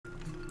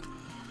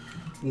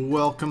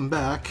Welcome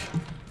back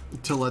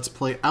to Let's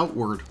Play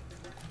Outward.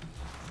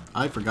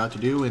 I forgot to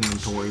do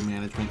inventory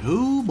management.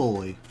 Oh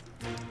boy.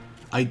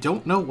 I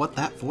don't know what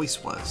that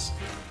voice was.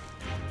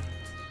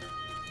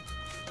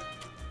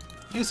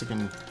 I guess I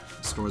can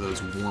store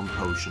those warm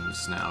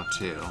potions now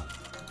too.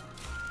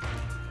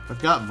 If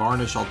I've got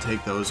varnish, I'll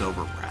take those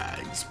over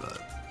rags, but...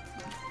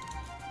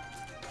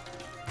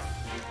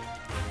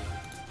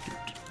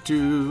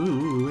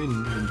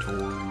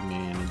 inventory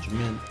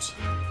management.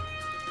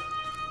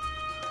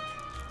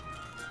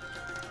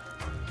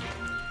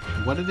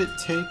 What did it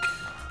take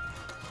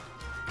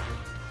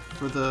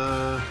for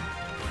the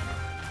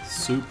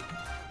soup?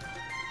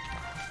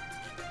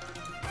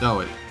 No,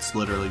 it's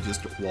literally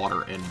just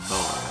water and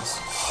bones.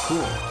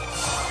 Cool.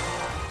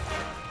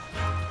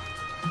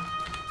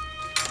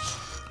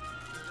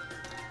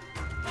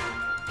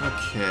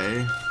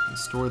 Okay,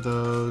 store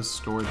those,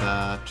 store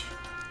that.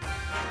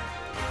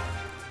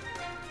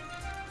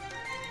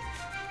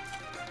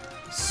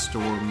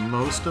 Store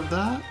most of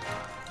that.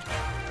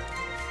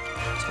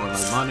 Store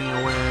my money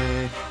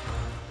away.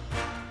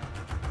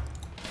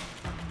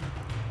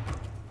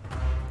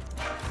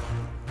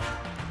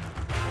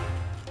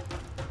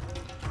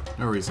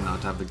 No reason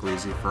not to have the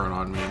greasy fern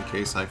on me in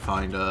case I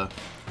find a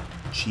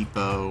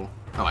cheapo...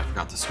 Oh, I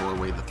forgot to store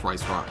away the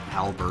thrice wrought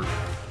halberd.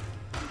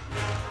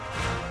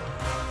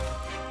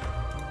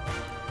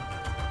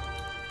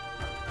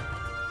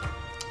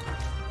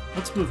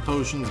 Let's move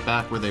potions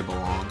back where they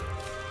belong.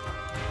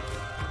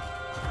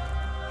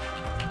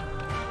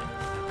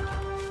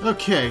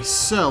 Okay,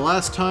 so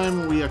last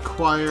time we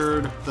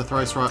acquired the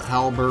thrice wrought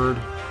halberd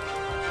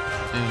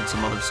and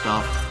some other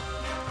stuff.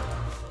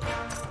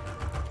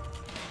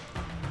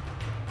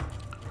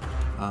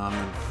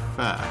 In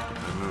fact, if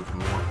I move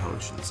more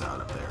potions out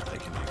of there, I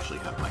can actually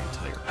have my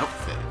entire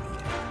outfit in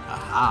here.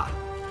 Aha!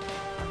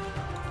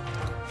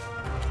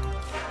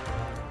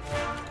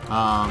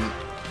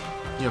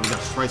 Yeah, we got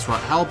the thrice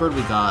wrought halberd,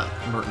 we got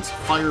Merton's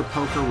fire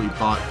poker, we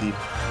bought the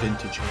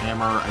vintage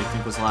hammer, I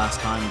think was last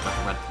time, we got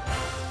the red...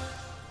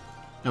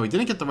 No, we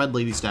didn't get the red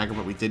lady's dagger,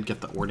 but we did get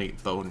the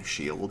ornate bone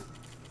shield.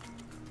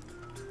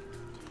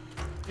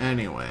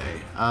 Anyway,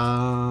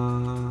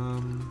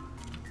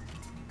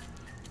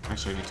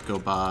 actually, I need to go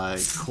buy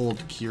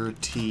cold cure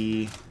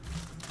tea.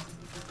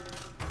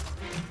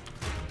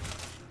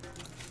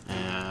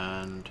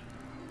 And...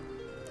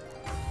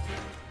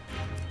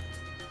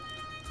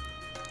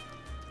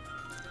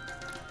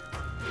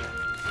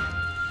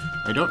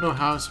 I don't know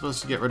how I'm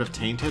supposed to get rid of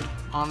Tainted,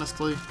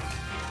 honestly.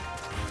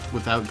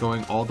 Without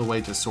going all the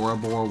way to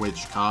Sorobor,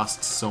 which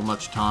costs so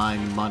much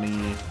time,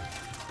 money.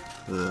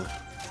 Ugh.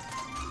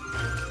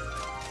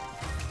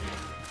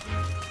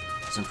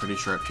 I'm pretty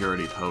sure a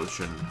Purity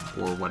Potion,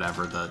 or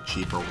whatever the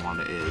cheaper one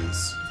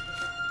is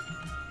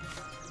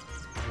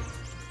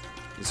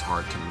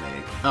hard to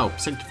make. Oh,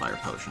 Sanctifier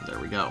Potion, there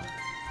we go.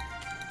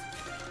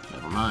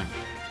 Never mind.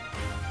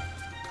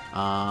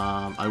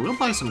 I will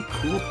buy some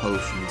cool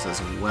potions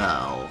as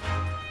well.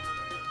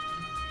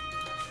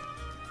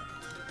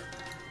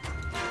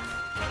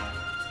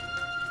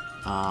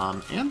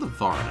 And the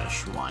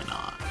varnish, why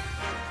not?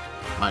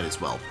 Might as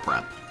well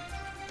prep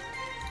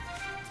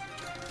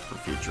for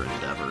future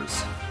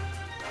endeavors.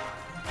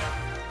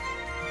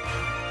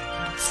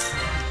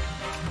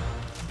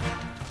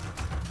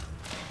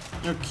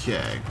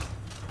 Okay.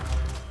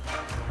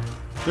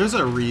 There's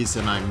a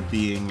reason I'm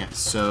being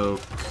so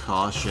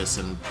cautious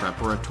and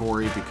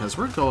preparatory, because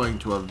we're going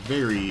to a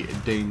very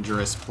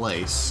dangerous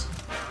place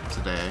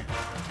today.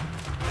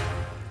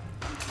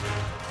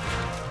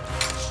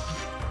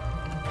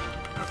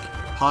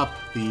 Pop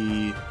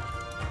the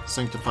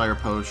Sanctifier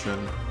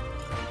Potion,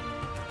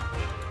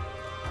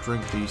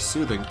 drink the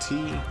Soothing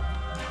Tea,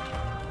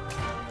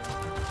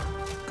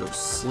 go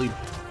sleep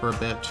for a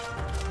bit.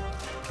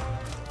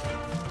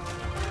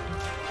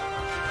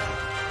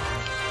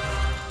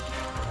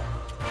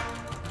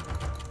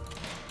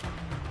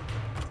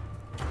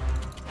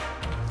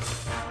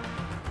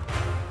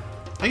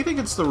 I think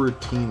it's the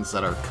routines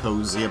that are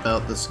cozy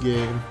about this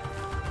game.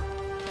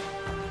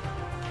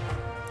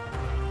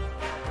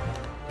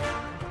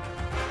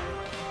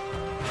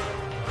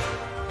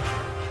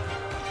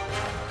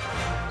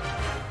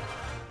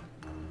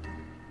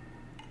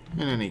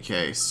 In any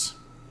case...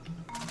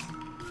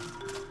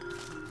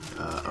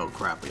 oh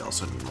crap, we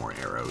also need more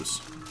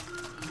arrows.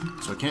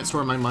 So I can't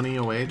store my money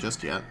away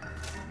just yet.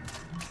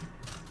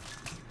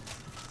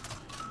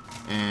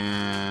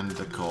 And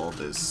the cold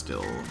is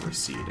still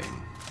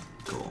receding.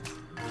 Cool.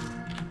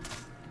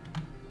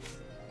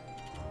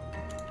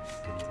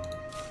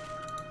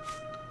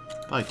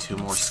 Buy 2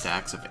 more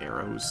stacks of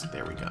arrows.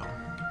 There we go.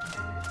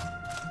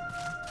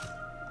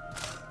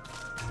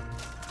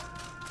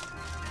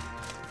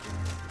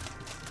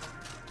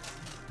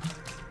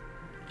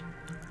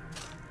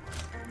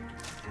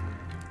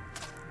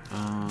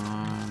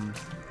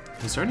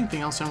 Is there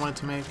anything else I wanted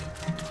to make?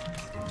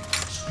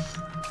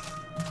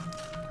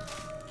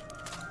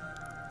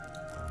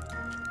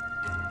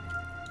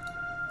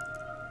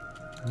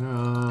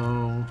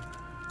 No.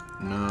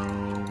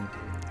 No.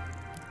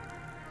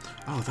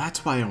 Oh,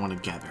 that's why I want to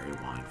get berry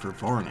wine, for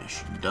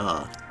varnish.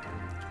 Duh.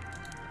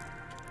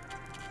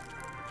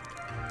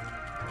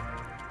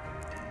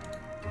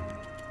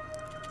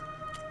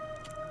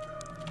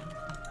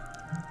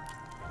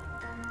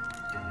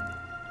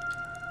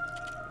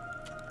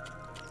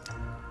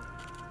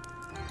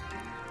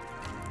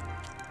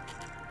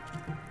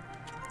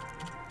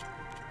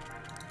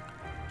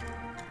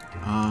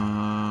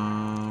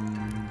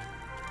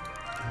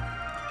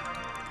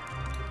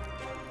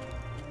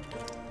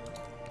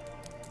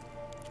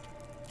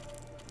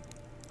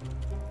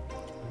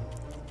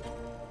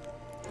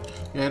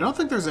 Yeah, I don't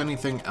think there's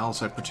anything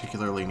else I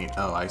particularly need.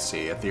 Oh, I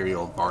see.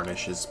 Ethereal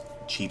varnish is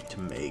cheap to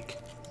make.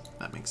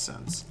 That makes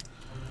sense.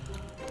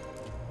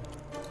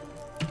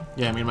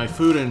 Yeah, I mean, my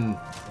food and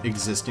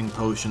existing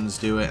potions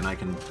do it, and I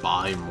can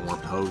buy more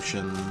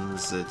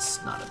potions.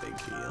 It's not a big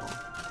deal.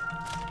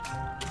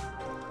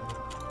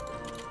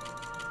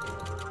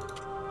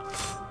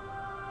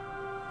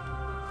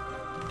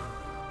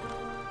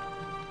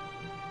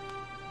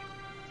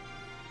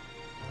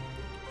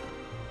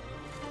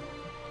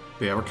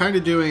 But yeah, we're kind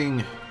of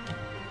doing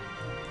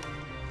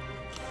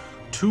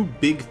two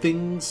big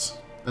things,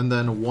 and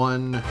then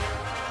one,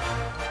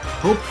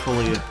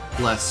 hopefully,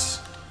 less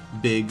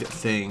big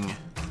thing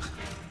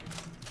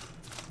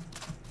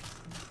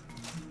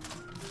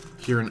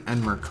here in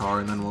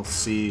Enmerkar, and then we'll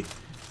see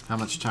how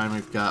much time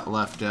we've got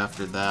left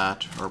after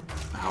that, or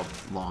how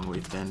long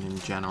we've been in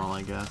general,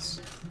 I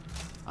guess.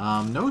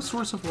 No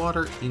source of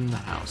water in the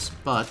house,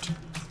 but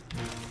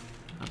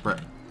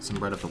some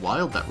bread of the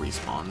wild that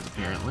respawns,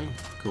 apparently.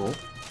 Cool.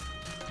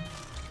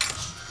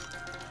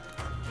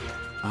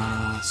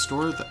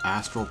 Store the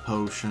astral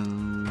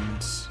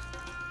potions.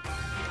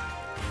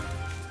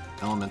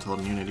 Elemental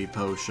immunity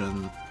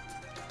potion.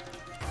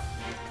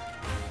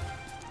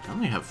 I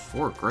only have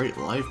 4 great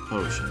life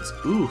potions.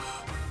 Oof.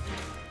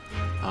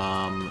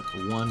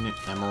 1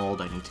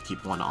 emerald. I need to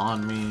keep 1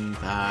 on me.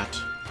 That.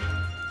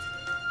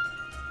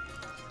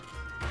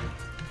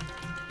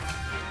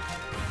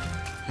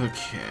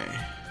 Okay.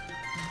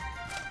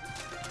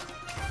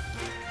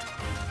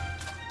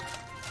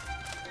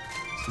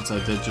 Since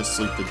I did just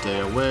sleep the day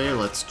away,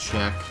 let's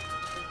check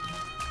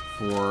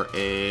for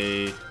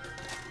a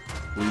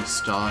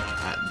restock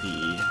at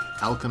the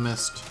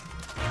Alchemist.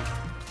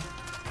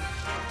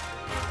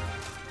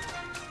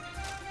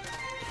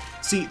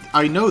 See,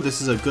 I know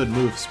this is a good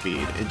move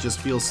speed. It just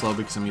feels slow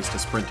because I'm used to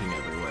sprinting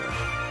everywhere.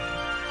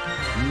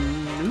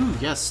 Ooh,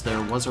 yes,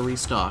 there was a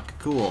restock.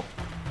 Cool.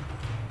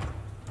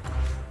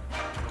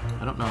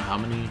 I don't know how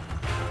many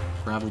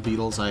gravel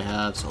beetles I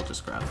have, so I'll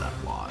just grab that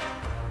lot.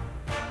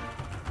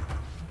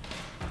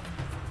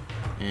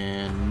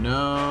 And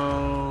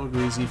no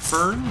greasy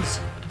ferns.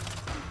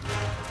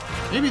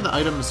 Maybe the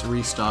items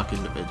restock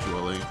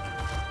individually.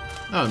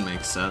 That would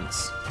make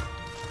sense.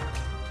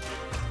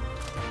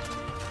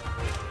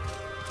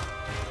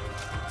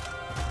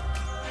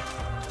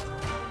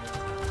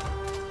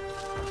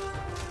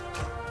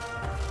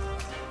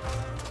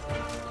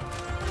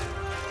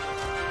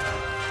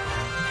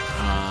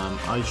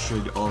 I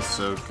should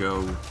also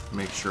go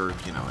make sure,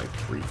 you know, I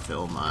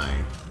refill my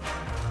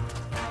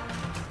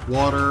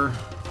water.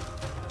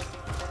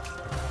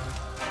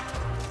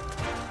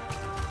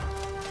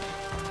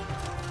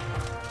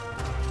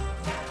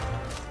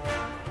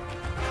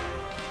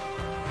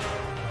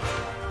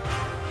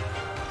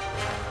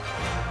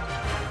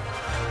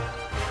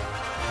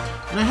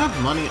 And I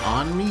have money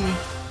on me,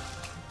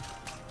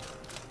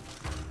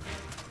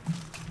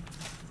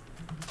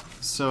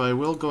 so I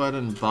will go ahead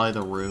and buy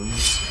the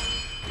runes.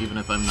 Even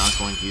if I'm not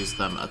going to use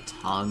them a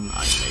ton,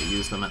 I may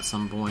use them at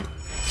some point.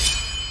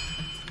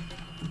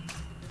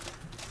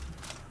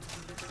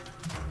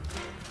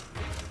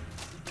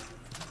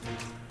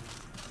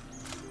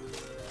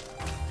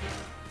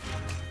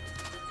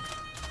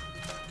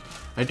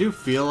 I do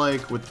feel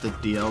like with the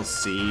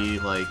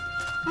DLC, like,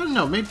 I don't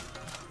know, maybe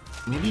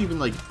even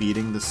like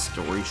beating the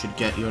story should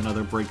get you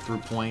another breakthrough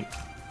point.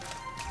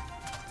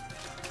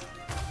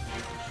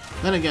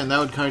 Then again, that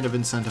would kind of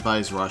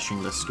incentivize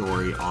rushing the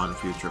story on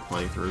future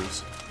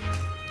playthroughs.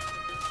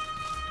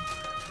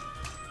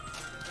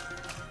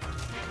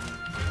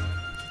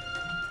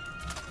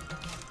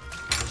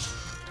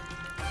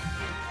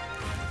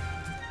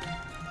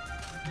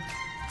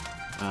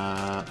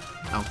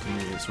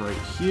 Alchemy is right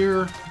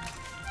here.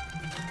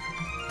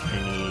 I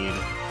need...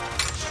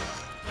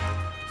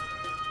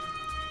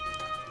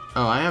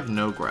 Oh, I have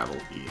no gravel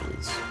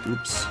beetles.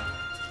 Oops.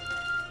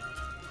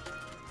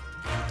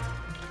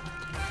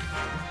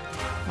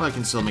 Well, I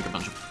can still make a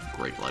bunch of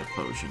great life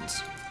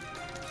potions.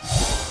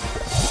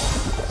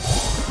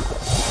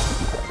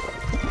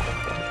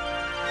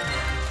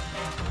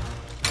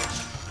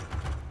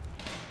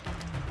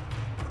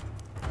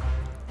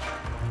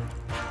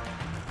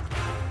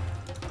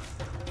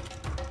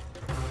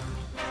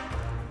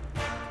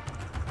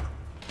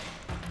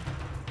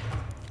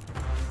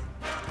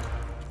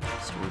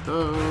 Store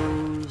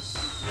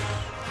those.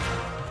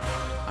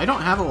 I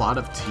don't have a lot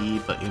of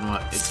tea, but you know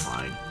what? It's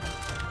fine.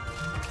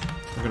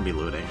 We're gonna be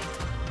looting.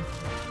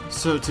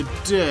 So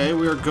today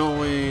we are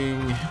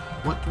going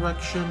What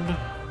direction?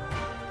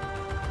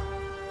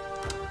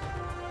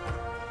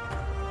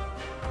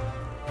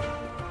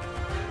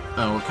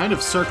 Oh, we're kind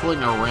of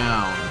circling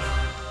around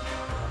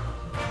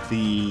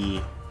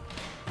the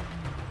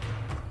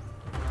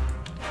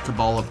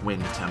Cabal of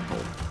Wind Temple,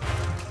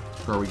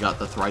 where we got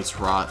the thrice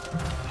wrought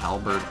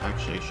halberd.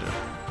 Actually, I should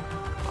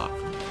have bought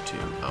from you too.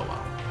 Oh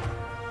well.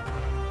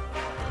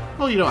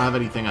 Well, you don't have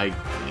anything I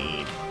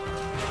need.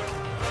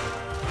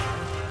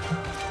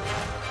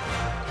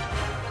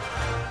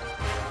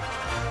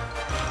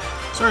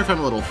 Sorry if I'm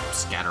a little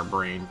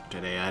scatterbrained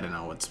today. I don't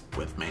know what's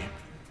with me.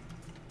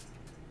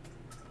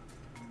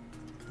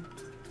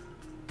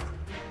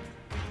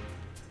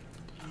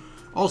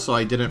 Also,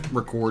 I didn't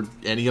record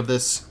any of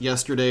this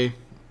yesterday,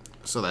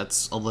 so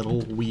that's a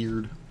little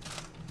weird.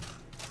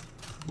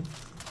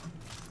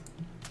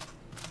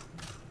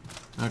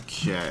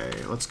 Okay,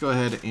 let's go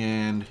ahead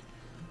and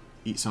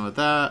eat some of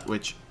that,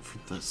 which, for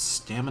the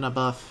stamina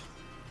buff,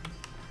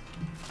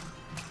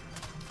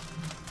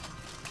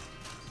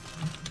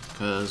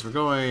 because we're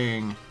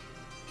going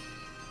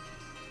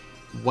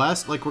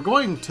west, like we're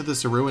going to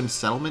this ruined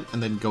settlement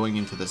and then going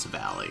into this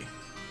valley,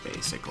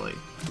 basically.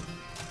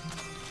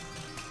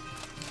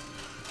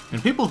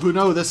 And people who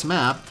know this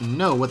map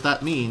know what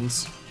that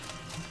means.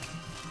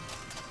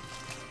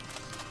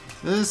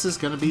 This is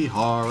gonna be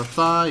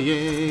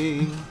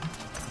horrifying.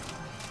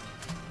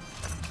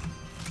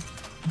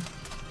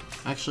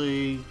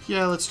 Actually,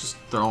 yeah, let's just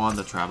throw on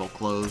the travel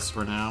clothes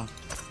for now.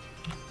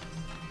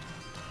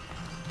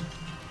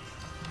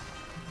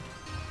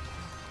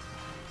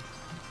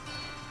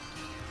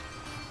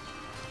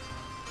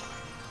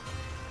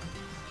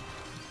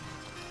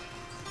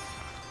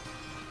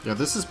 Yeah,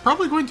 this is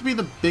probably going to be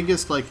the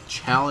biggest, like,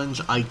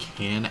 challenge I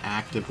can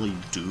actively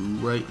do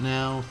right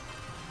now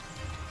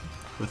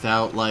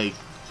without, like,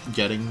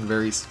 getting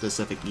very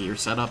specific gear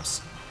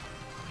setups.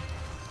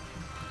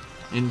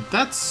 And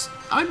that's...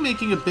 I'm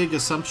making a big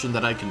assumption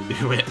that I can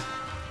do it.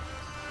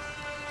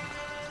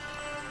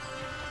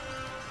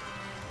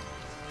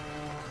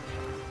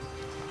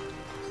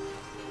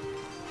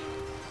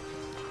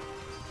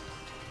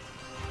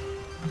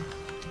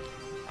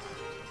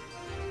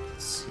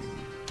 Let's see.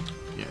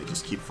 Yeah,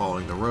 just keep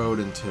following the road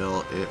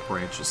until it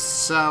branches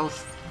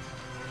south.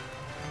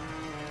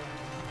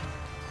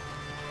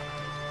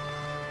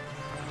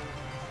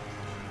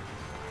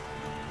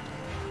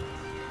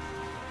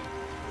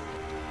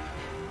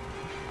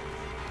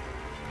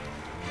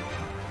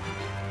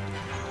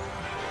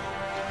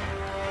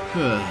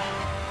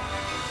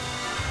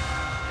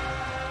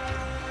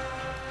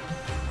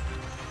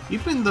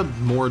 Even in the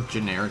more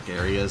generic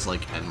areas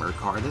like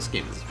Enmerkar, this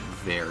game is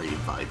very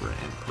vibrant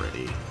and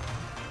pretty.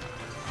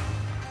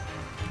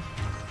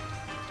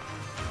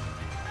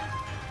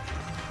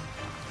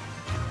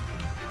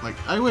 Like,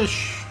 I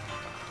wish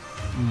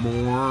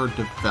more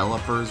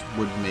developers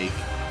would make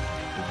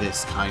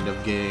this kind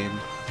of game.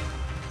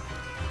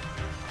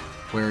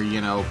 Where,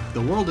 you know,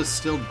 the world is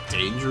still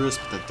dangerous,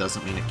 but that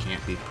doesn't mean it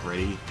can't be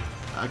pretty.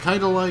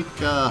 Kind of like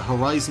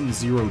Horizon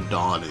Zero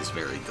Dawn is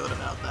very good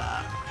about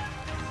that.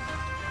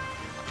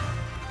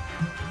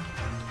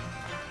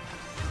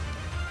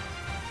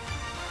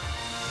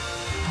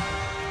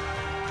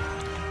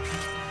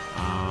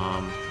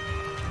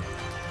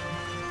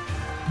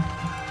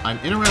 I'm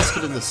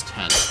interested in this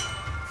tent.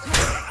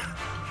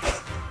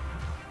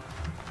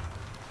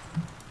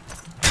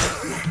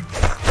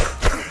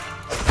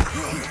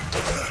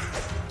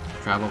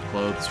 Travel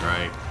clothes,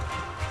 right.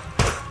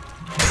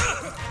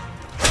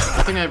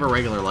 I think I have a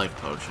regular life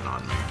potion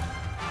on me.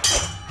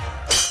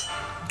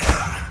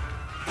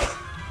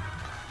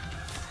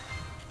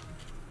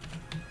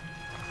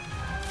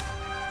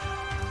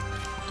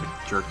 I'll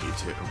take jerky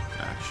too,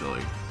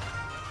 actually.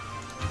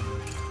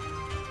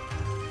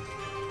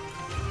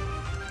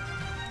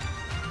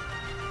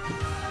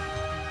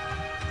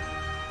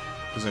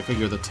 Because I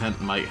figure the tent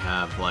might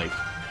have, like,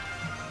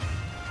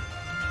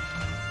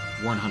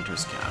 Worn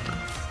Hunter's Cavern.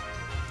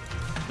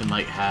 It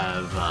might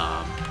have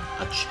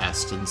a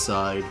chest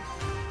inside.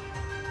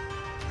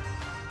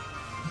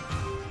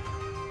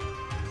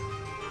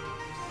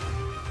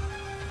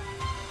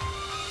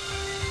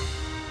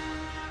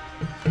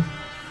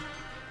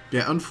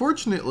 Yeah,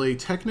 unfortunately,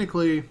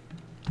 technically...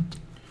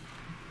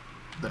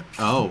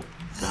 Oh,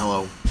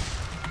 hello.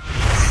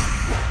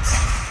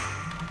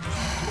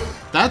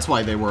 That's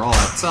why they were all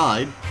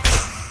outside.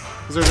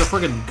 Because there's a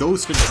friggin'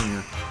 ghost in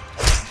here.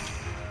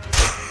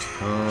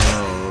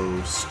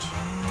 Toast.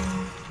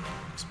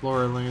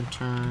 Explorer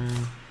lantern.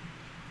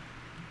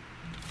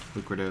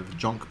 Lucrative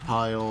junk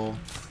pile.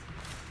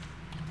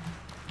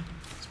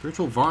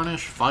 Spiritual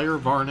varnish. Fire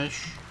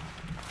varnish.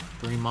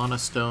 3 mana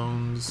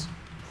stones.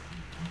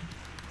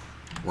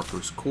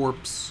 Worker's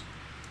corpse.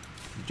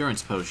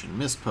 Endurance potion.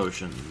 Mist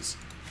potions.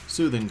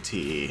 Soothing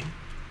tea.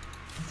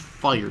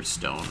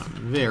 Firestone.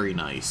 Very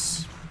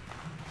nice.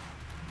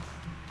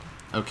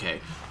 Okay.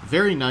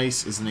 Very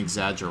nice is an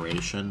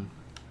exaggeration.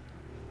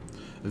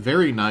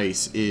 Very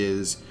nice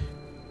is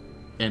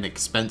an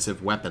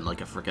expensive weapon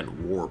like a frickin'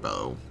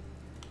 warbow.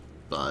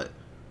 But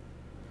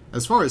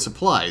As far as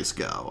supplies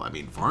go, I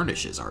mean,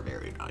 varnishes are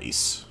very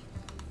nice.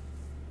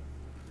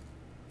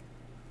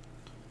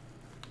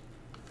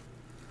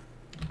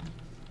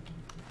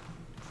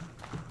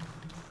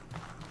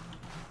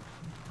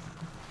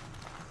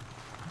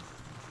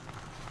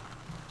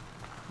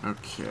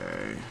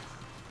 Okay.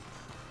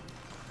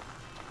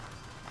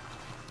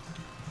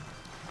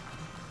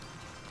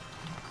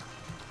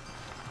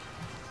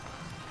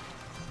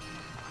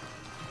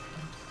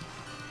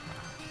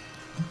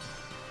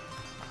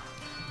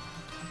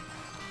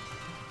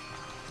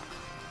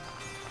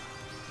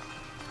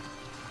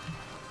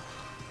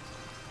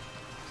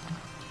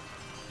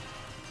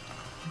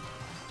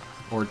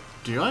 Or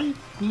do I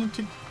need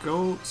to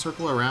go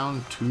circle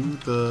around to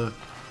the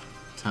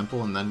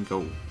temple and then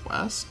go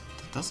west?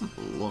 It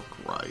doesn't look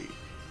right.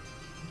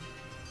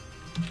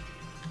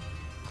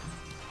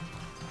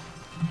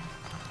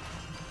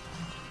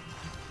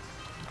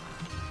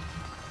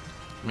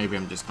 Maybe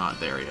I'm just not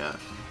there yet.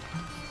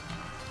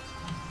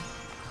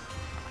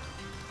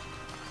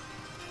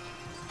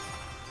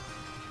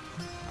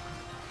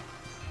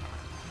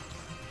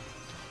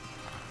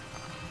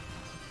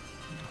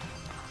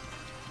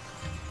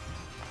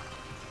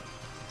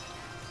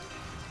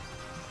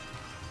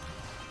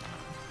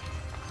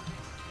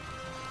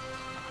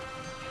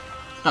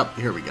 Oh,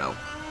 here we go.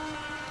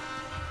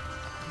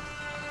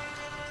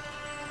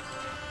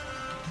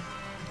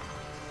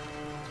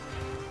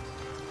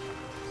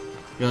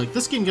 Yeah, like,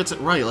 this game gets it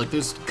right. Like,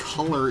 there's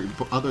color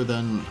other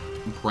than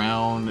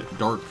brown,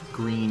 dark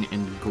green,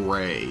 and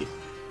gray,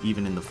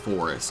 even in the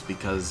forest,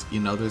 because, you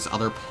know, there's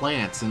other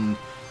plants and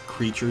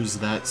creatures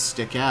that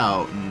stick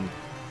out and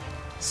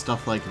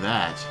stuff like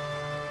that.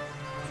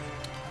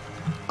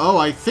 Oh,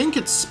 I think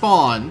it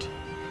spawned.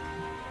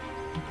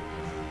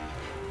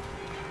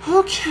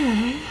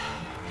 Okay.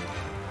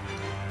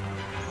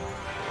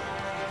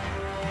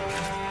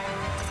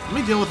 Let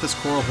me deal with this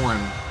Coral Horn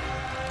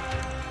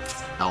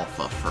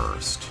Alpha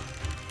first.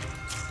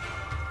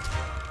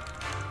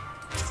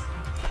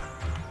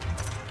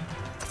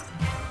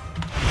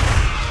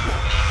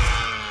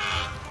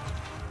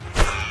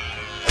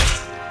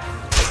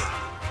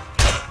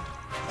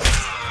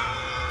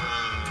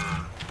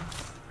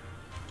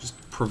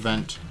 Just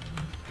prevent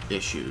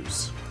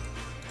issues.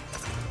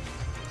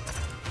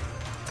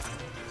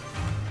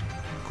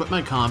 Equip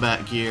my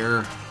combat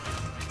gear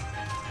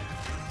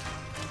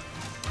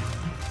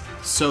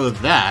so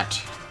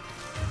that,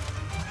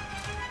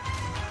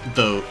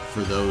 though,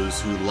 for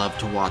those who love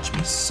to watch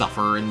me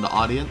suffer in the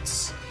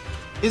audience,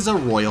 is a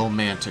Royal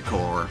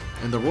Manticore.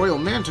 And the Royal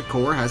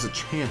Manticore has a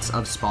chance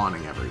of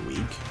spawning every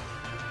week.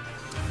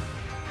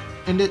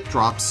 And it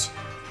drops,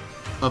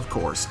 of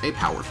course, a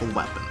powerful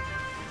weapon.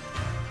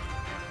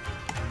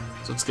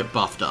 So let's get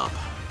buffed up.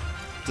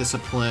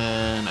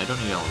 Discipline. I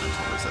don't need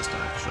elemental resist,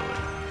 actually.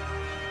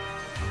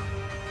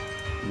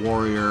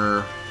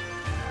 Warrior.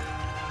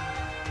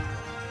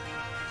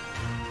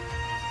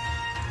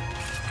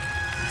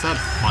 Let's add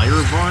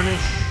Fire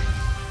Varnish.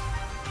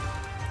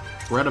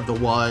 Breath of the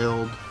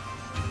Wild.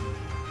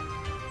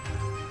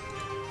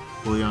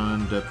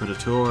 Bouillon de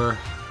Predator.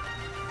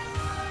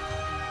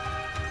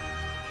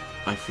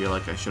 I feel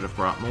like I should have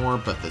brought more,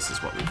 but this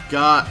is what we've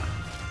got.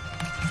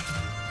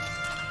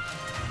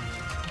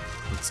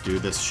 Let's do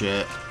this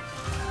shit.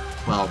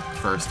 Well,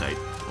 first I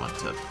want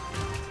to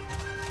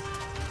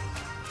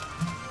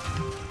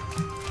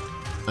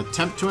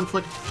attempt to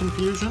inflict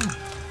confusion.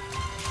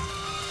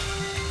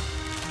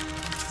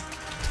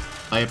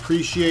 I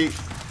appreciate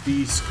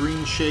the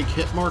screen shake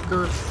hit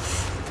marker.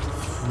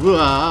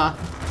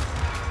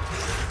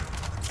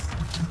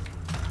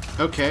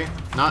 Okay,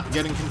 not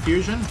getting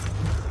confusion.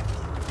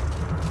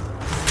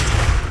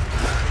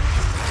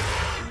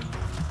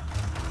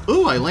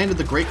 Ooh, I landed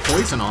the Great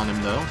Poison on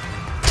him, though.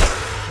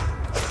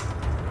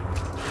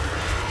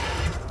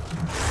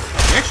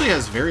 He actually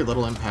has very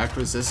little impact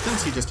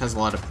resistance, he just has a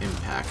lot of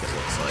impact, it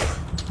looks like.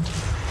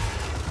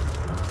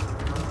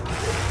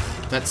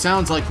 That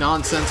sounds like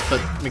nonsense,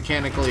 but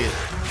mechanically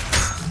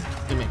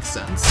it makes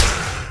sense.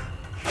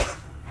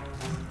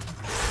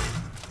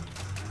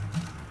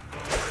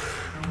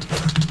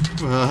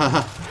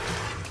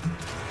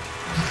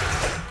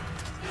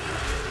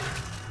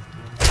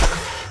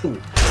 Ooh.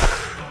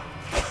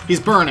 He's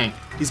burning.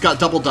 He's got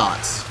double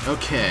dots.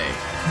 Okay.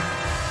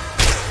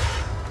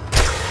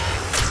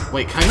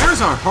 Wait,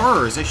 chimeras are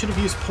horrors. I should have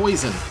used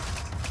poison.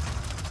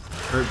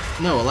 Or,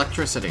 no,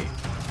 electricity.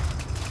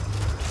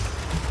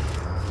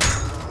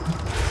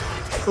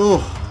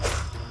 Ooh.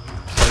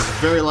 I was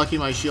very lucky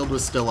my shield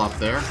was still up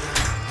there.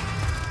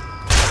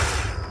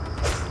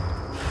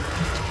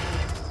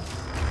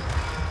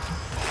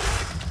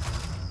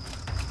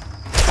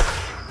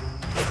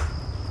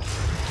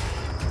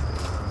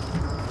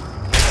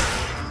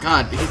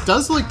 God, he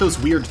does like those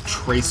weird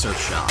tracer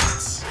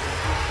shots.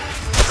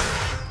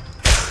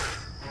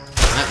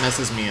 That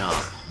messes me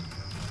up.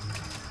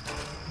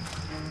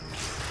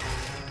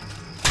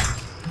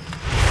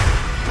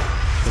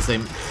 Because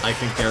I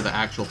think they're the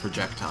actual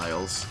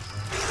projectiles.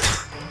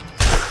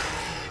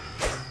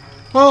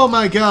 Oh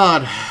my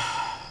god.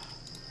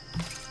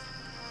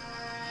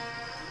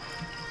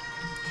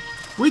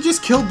 We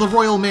just killed the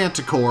Royal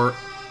Manticore,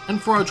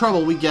 and for our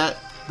trouble we get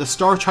the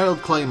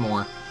Starchild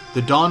Claymore.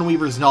 The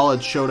Dawnweaver's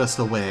knowledge showed us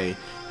the way.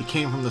 It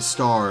came from the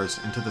stars,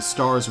 and to the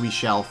stars we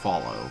shall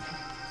follow.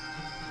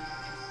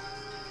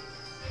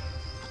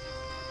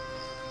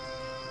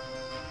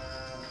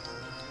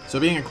 So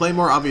being a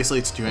Claymore, obviously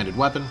it's a two-handed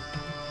weapon.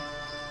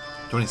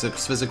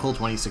 26 physical,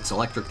 26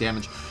 electric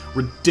damage.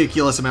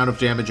 Ridiculous amount of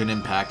damage and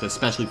impact,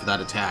 especially for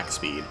that attack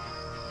speed.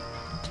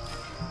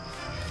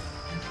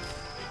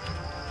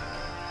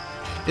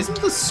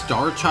 Isn't the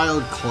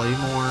Starchild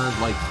Claymore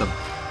like the...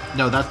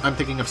 No, I'm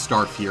thinking of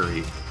Star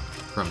Fury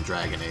from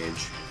Dragon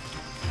Age.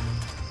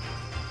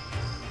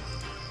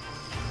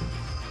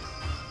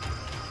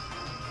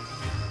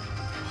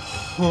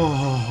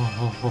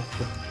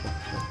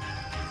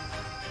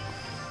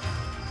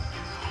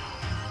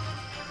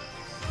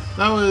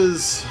 That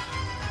was...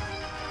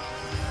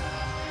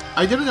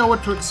 I didn't know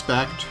what to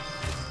expect.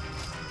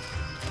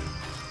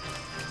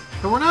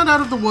 But we're not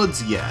out of the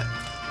woods yet.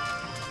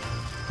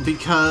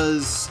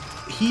 Because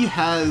he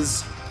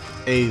has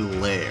a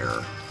lair.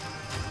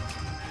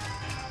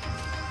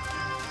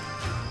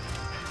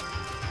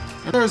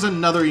 And there's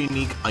another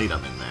unique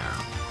item in there.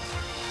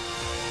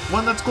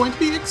 One that's going to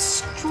be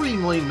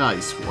extremely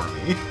nice for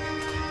me.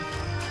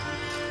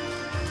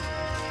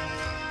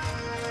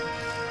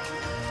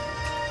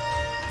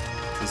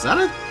 Is that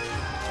a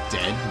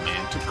dead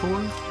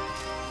manticore?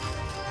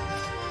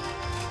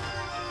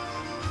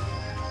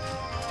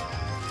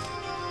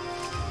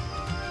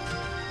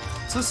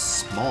 It's a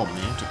small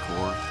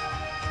manticore.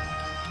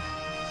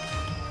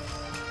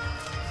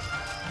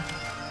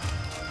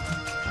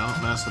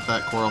 Don't mess with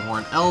that Coral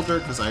Horn Elder,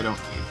 because I don't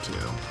need to.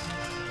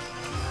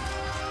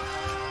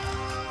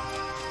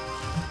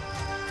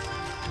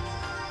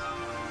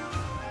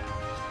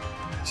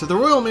 So the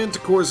Royal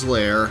Manticore's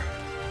lair...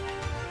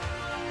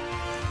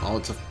 Oh,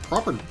 it's a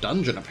proper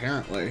dungeon,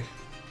 apparently.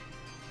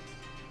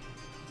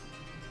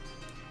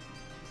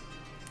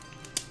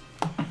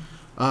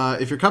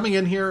 If you're coming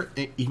in here,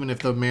 even if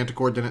the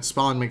Manticore didn't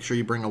spawn, make sure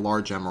you bring a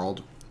large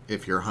emerald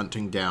if you're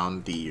hunting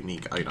down the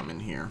unique item in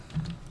here.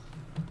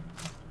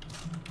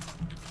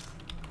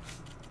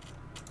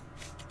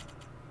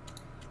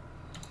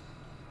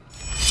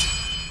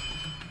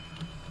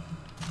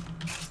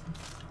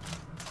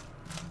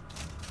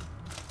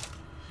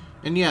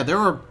 And yeah, there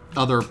are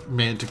other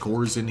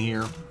Manticores in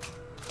here.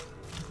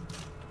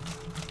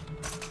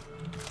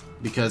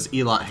 Because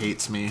Elot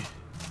hates me.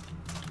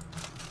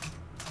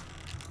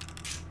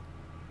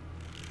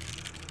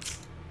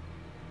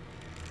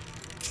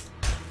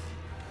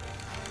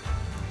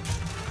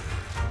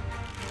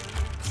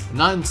 I'm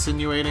not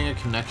insinuating a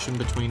connection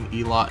between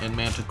Elot and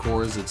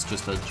Manticores, it's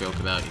just a joke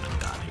about, you know,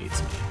 God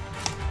hates me.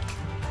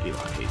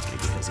 Elot hates me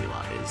because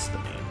Elot is the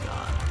main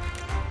god.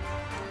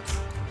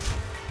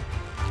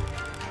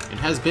 It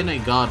has been a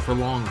god for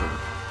longer.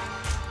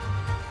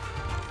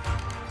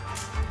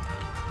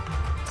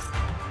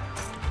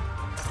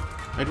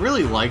 I'd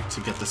really like to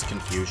get this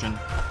confusion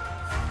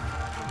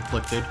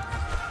inflicted.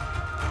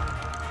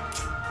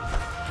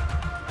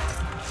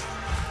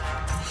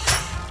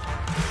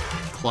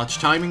 Clutch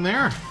timing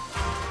there.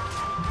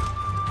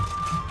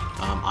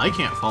 I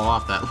can't fall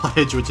off that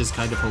ledge, which is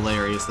kind of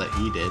hilarious that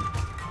he did.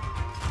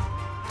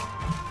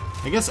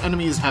 I guess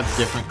enemies have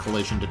different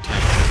collision detection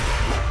in general.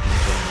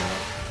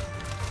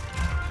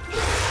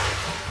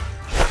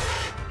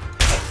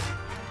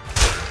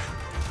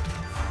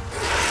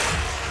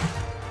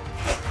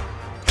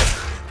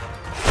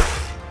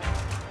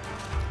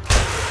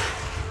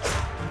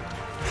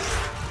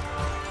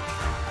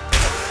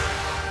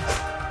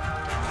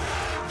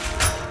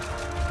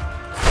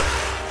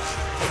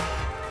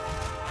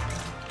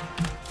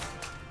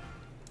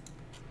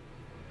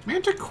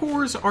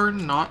 Manticores are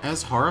not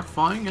as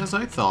horrifying as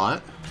I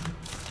thought.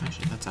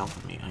 Actually, that's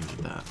alpha meat. I need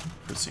that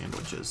for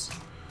sandwiches.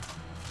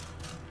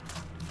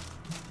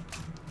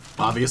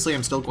 Obviously,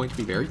 I'm still going to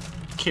be very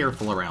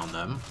careful around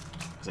them,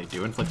 because I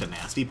do inflict a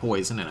nasty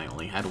poison, and I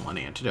only had one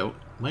antidote.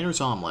 Layer's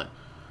omelet.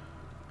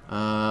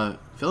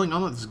 Filling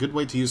omelet is a good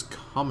way to use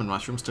common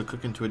mushrooms to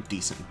cook into a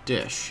decent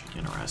dish.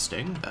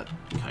 Interesting. That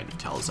kind of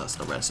tells us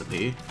the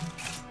recipe.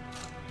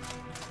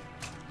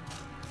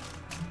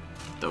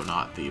 Though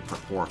not the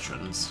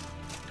proportions.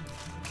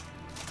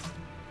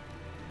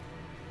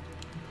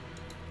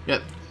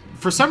 Yeah,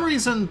 for some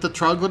reason, the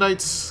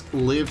troglodytes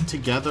live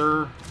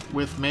together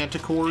with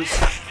manticores.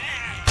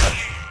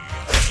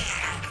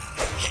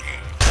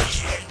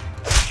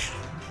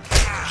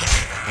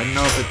 I don't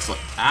know if it's like...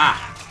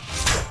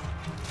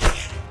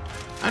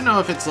 I don't know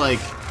if it's like...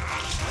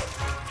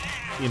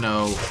 You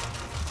know...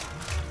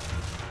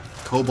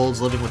 kobolds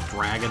living with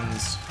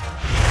dragons.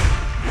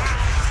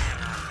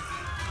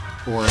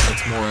 Or if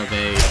it's more of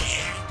a...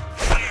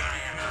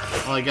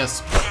 Well, I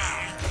guess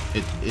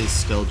it is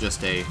still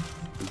just a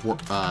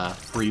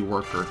free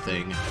worker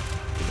thing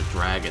for the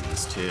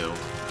dragons, too.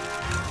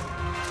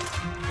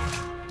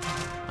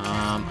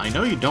 I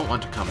know you don't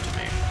want to come to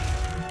me.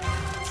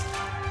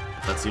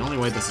 That's the only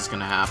way this is going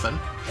to happen.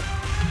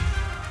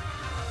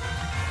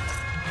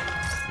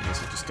 I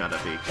guess I just gotta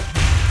be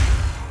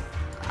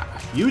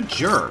You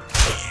jerk.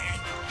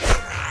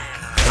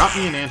 Drop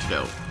me an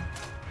antidote.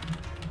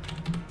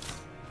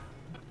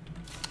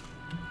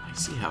 I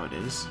see how it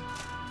is.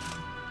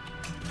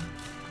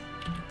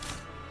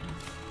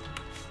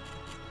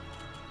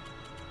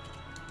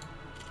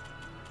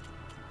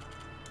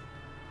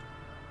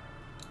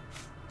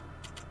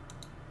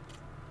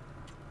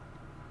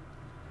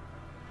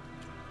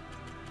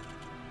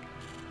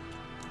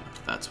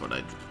 That's what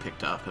I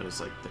picked up. It was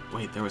like,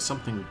 wait, there was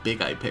something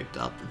big I picked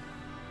up.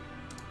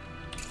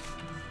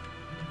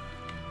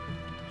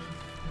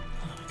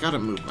 I gotta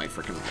move my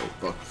freaking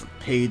notebook. The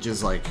page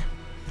is like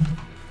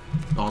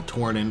all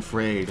torn and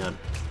frayed.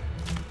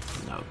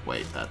 No,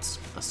 wait, that's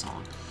a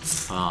song.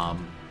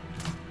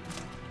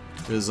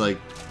 It was like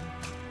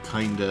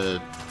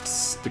kinda,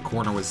 the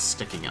corner was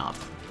sticking up.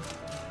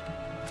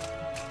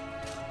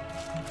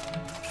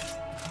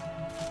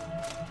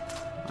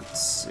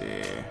 Let's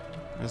see.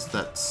 There's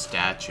that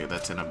statue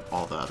that's in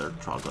all the other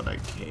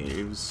troglodyte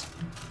caves.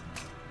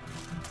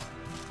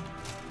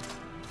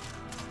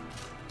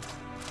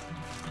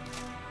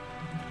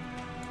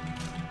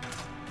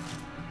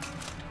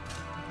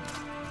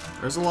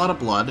 There's a lot of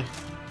blood.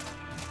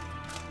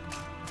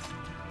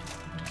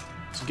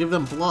 So give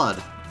them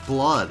blood.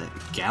 Blood.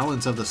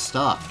 Gallons of the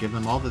stuff. Give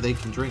them all that they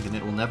can drink and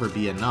it will never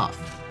be enough.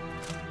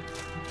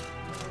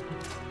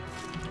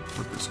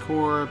 Worker's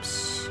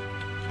corpse.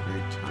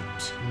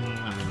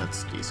 I mean,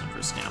 that's decent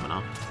for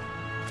stamina.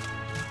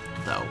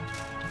 Though,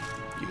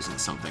 using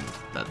something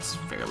that's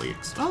fairly...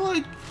 well,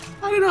 I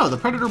don't know. The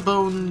predator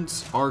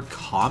bones are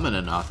common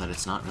enough that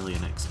it's not really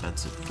an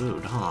expensive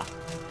food, huh?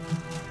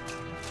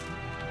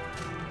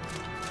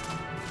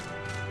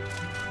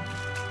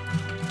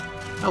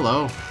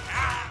 Hello.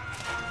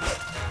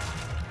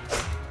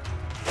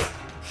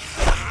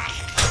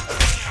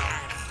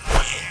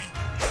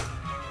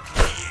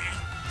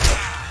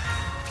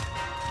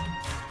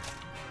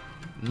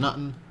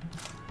 Nothing.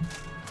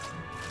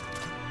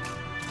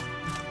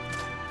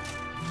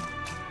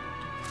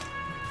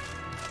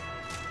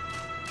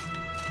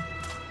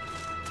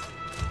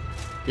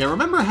 Yeah,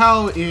 remember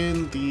how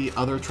in the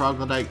other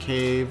troglodyte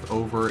cave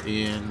over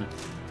in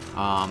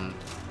the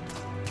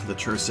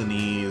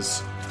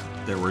Chersonese,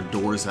 there were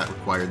doors that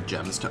required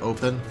gems to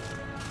open?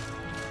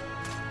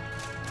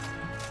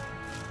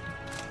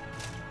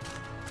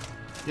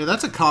 Yeah,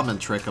 that's a common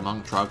trick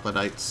among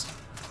troglodytes.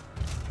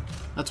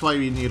 That's why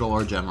we need a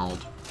large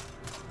emerald.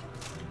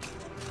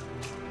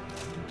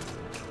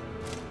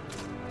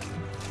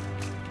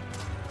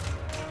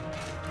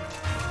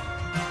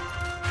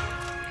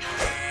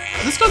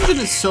 This dungeon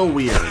is so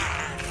weird,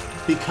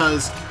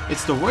 because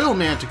it's the Royal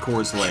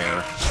Manticore's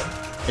lair,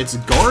 it's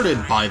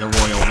guarded by the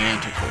Royal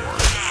Manticore,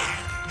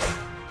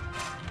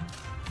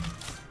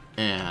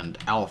 and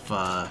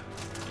Alpha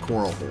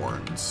Coral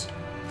Horns.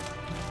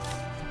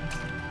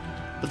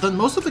 But then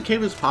most of the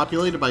cave is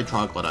populated by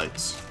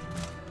troglodytes.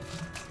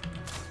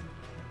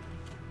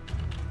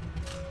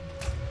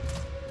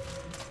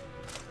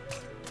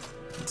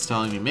 It's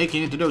telling me, make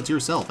antidotes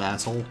yourself,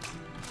 asshole.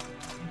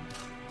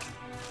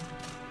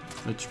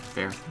 Which,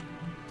 fair.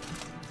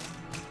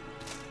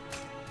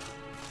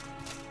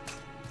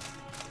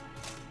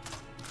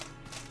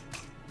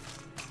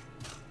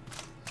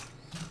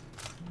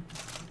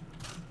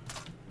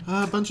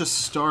 A bunch of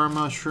star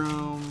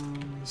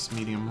mushrooms,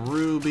 medium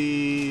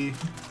ruby.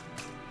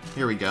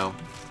 Here we go.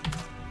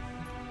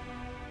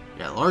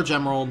 Yeah, large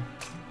emerald.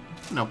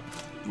 You know,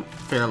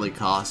 fairly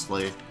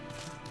costly.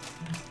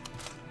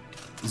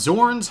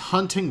 Zorn's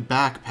hunting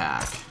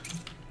backpack.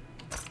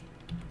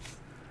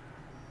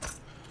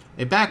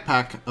 A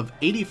backpack of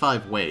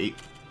 85 weight,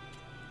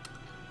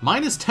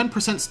 minus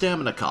 10%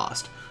 stamina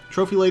cost.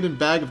 Trophy-laden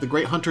bag of the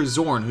great hunter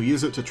Zorn, who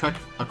used it to trek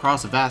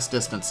across vast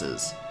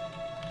distances.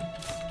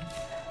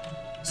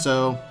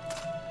 So,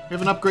 we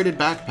have an upgraded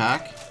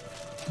backpack.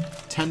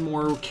 10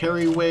 more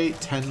carry weight,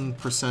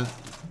 10%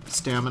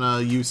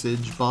 stamina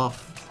usage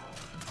buff.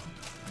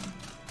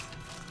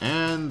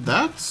 And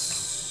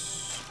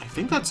that's... I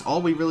think that's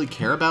all we really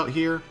care about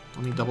here.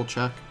 Let me double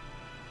check.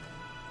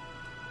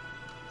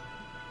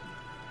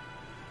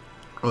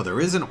 Oh,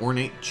 there is an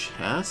ornate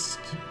chest?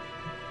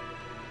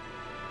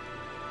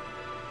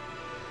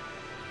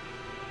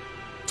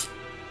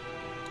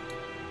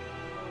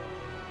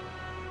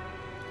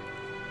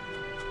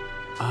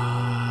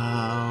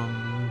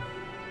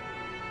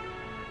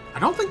 I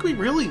don't think we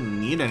really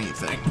need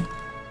anything.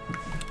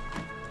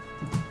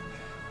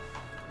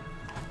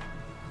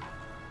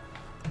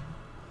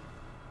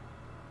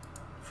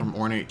 From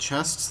ornate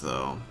chests,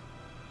 though.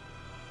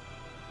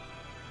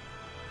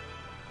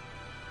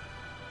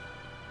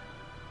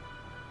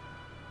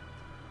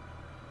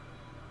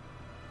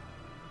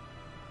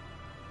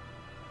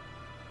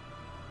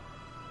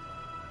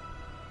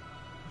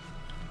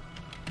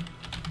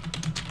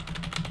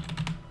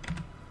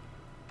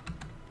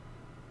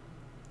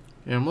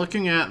 Yeah, I'm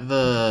looking at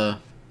the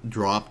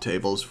drop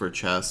tables for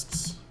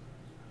chests,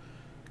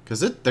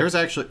 because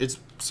it's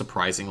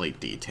surprisingly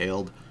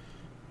detailed.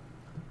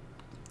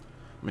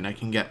 I mean, I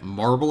can get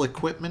marble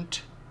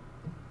equipment,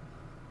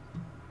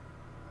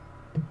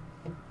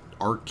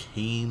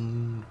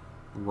 arcane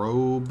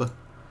robe.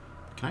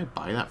 Can I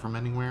buy that from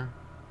anywhere?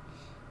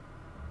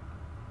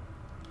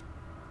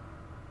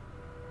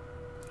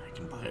 I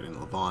can buy it in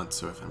Levant,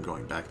 so if I'm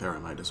going back there, I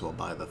might as well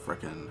buy the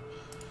frickin'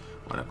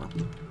 whatever.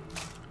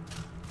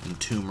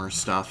 Entomber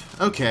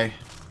stuff. Okay.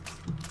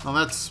 Well,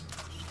 that's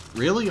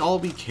really all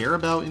we care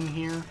about in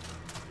here.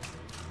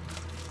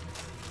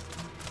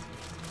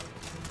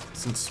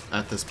 Since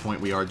at this point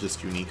we are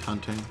just unique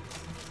hunting.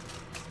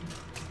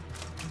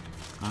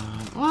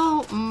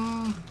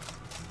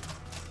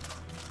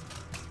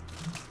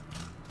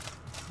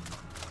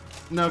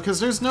 No, because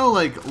there's no,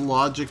 like,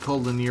 logical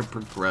linear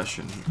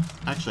progression here.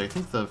 Actually, I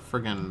think the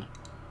friggin'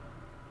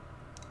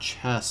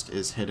 chest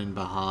is hidden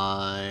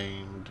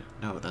behind...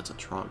 No, that's a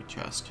Trog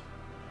chest.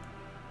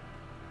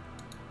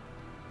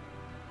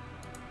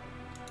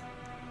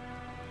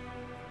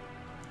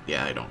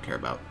 Yeah, I don't care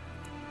about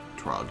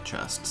Trog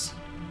chests.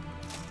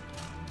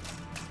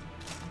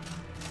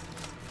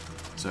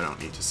 So I don't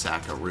need to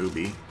sack a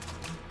ruby.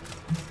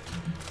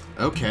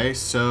 Okay,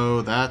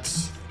 so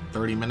that's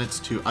 30 minutes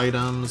to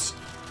items.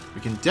 We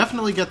can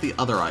definitely get the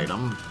other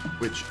item,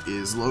 which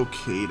is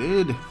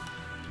located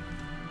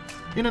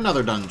in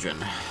another dungeon.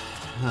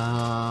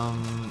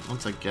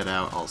 Once I get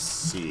out, I'll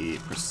see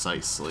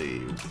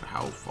precisely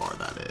how far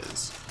that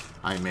is.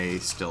 I may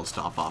still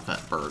stop off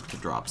at Berg to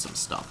drop some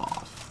stuff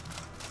off.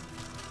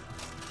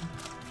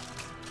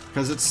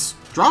 Because it's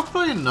dropped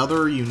by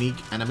another unique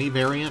enemy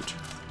variant.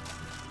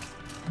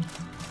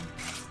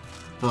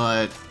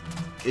 But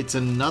it's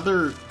an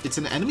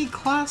enemy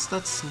class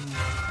that's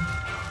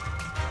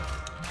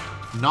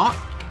not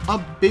a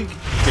big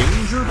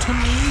danger to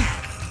me.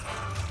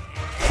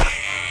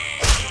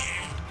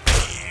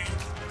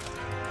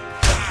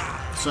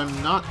 So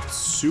I'm not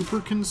super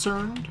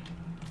concerned.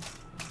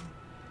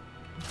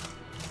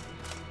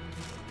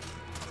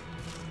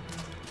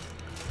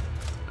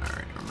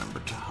 Alright, remember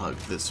to hug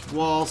this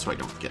wall so I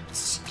don't get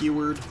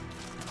skewered.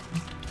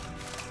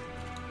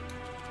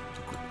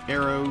 Quick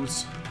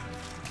arrows.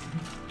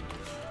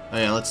 Oh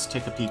yeah, let's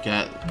take a peek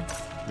at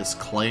this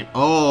claim.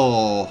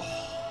 Oh,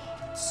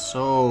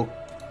 so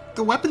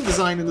the weapon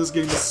design in this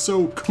game is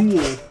so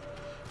cool.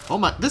 Oh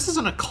my, this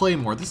isn't a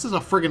claymore. This is a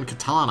friggin'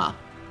 katana.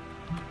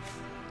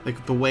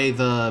 Like the way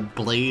the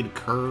blade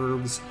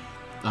curves,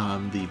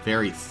 the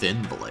very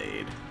thin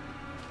blade.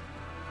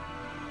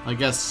 I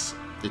guess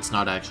it's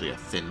not actually a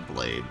thin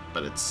blade,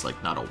 but it's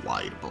like not a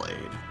wide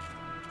blade.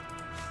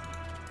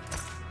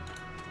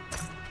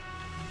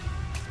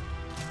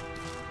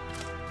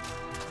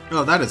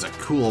 Oh, that is a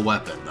cool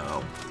weapon,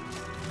 though.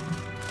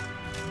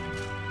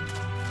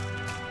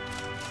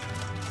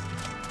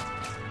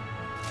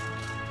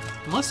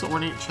 Unless the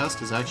ornate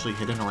chest is actually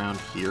hidden around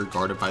here,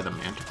 guarded by the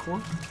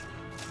manticore.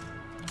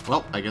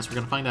 Well, I guess we're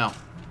gonna find out.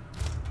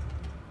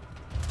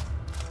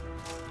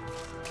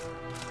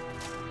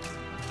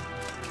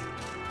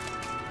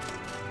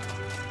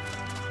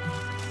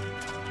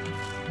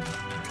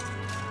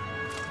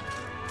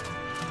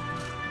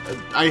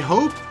 I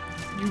hope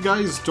you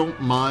guys don't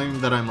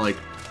mind that I'm like...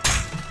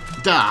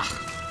 Dah!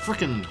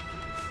 Frickin'...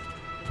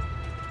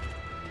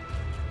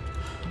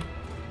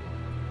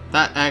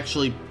 That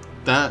actually...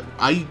 That...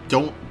 I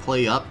don't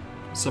play up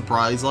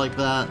surprise like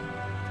that.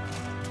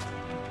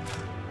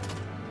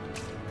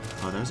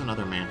 Oh, there's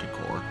another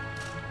manticore.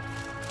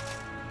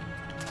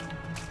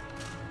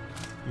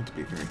 Need to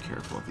be very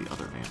careful of the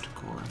other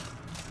manticore.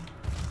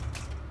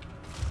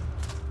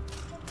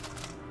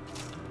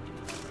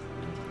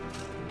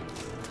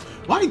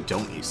 Why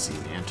don't you see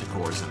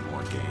manticores in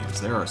more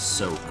games? They are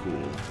so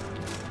cool.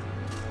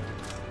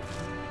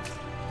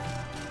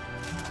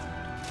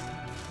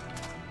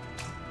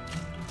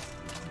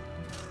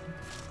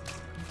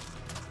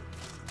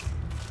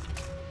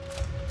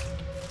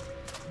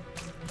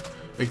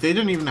 Like, they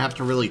didn't even have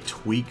to really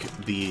tweak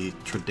the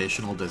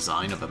traditional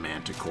design of a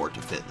manticore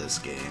to fit this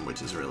game,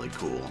 which is really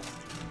cool.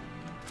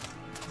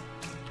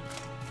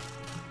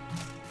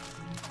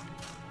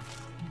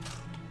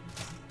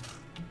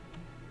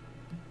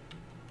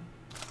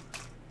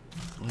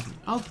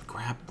 I'll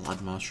grab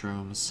blood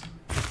mushrooms.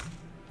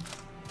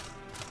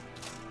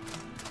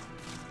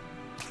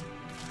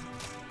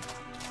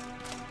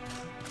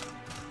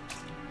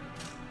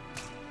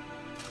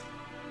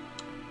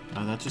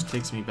 Oh, that just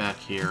takes me back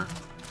here.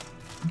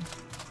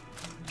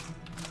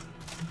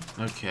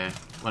 Okay,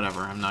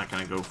 whatever. I'm not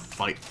gonna go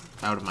fight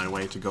out of my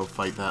way to go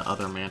fight that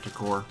other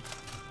manticore.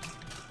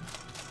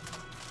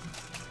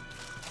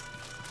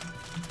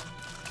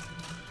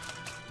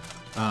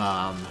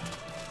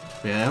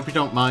 Yeah, I hope you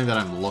don't mind that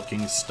I'm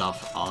looking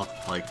stuff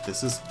up. Like,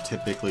 this is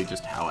typically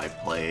just how I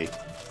play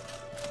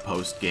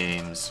post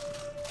games.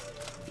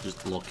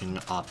 Just looking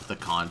up the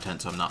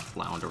content so I'm not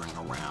floundering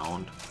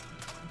around.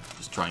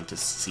 Just trying to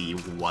see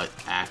what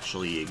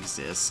actually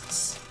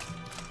exists.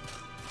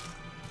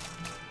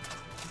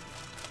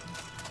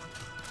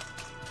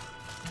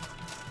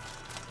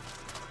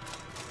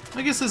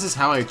 I guess this is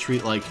how I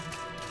treat, like,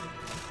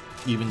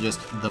 even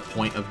just the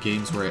point of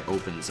games where it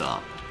opens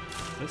up.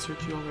 Did I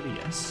search you already?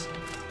 Yes.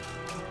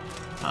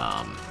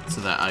 So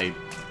that I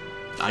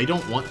I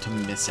don't want to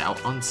miss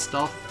out on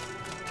stuff.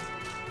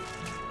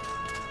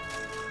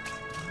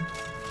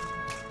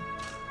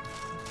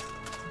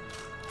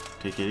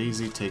 Take it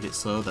easy, take it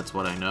slow, that's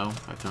what I know.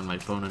 I found my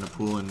phone in a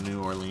pool in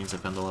New Orleans. I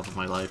found the love of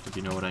my life, if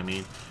you know what I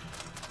mean.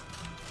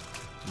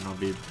 And I'll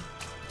be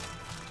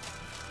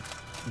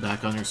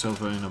back on your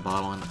sofa in a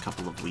bottle in a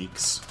couple of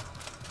weeks.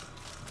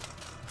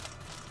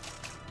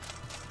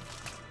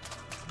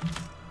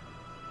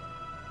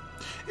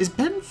 Is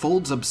Ben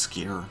Folds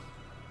obscure?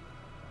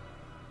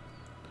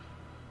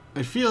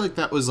 I feel like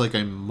that was like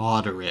a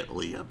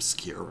moderately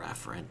obscure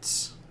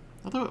reference.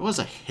 Although it was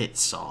a hit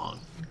song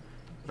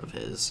of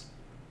his.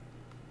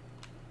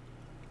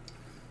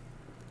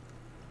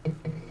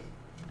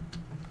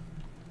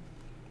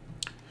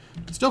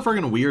 Still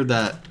friggin' weird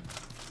that,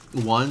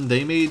 one,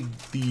 they made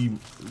the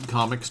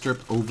comic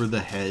strip Over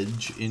the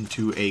Hedge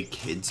into a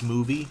kids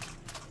movie,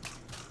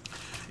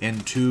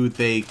 and two,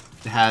 they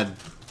had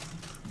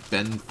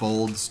Ben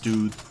Folds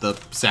do the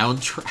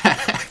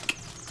soundtrack.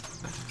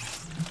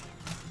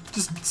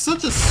 Just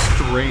such a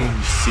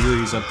strange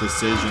series of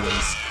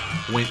decisions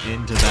went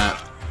into that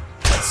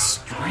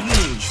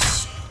strange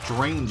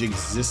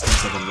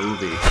existence of a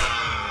movie.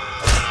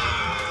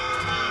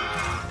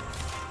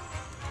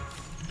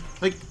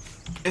 Like,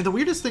 and the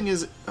weirdest thing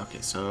is,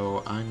 okay,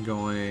 so I'm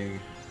going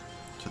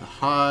to the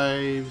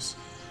hives.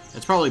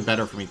 It's probably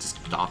better for me to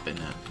stop in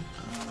it.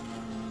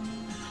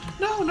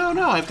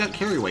 No, I've got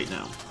carry weight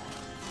now.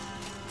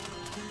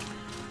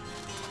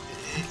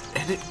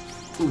 And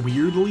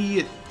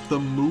weirdly, the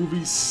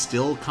movie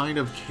still kind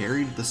of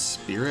carried the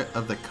spirit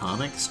of the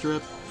comic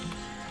strip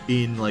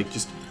in, like,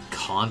 just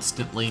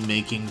constantly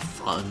making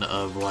fun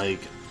of,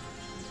 like,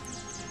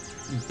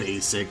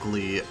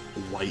 basically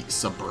white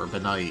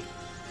suburbanite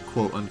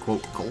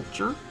quote-unquote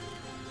culture.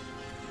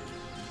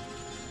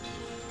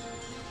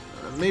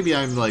 Maybe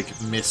I'm, like,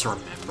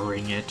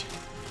 misremembering it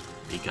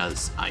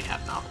because I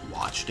have not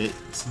watched it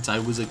since I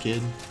was a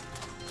kid.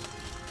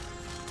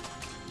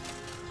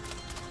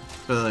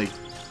 But, like,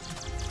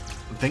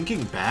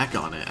 thinking back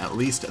on it, at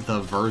least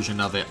the version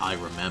of it I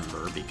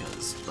remember,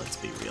 because, let's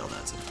be real,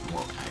 that's a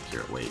more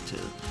accurate way to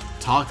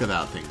talk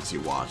about things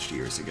you watched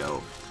years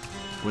ago,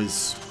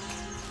 was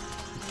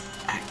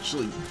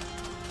actually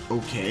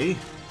okay.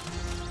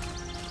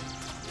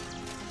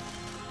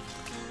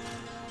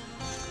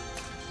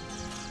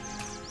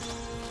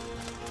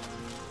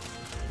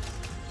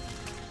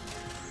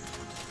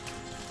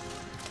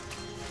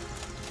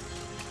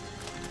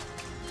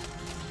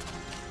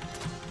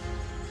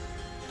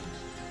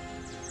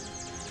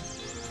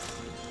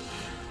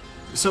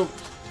 So,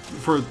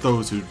 for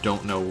those who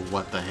don't know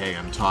what the heck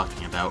I'm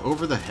talking about,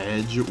 Over the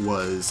Hedge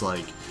was,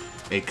 like,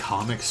 a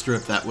comic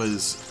strip that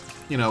was,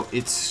 you know,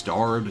 it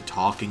starred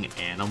talking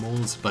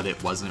animals, but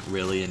it wasn't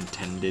really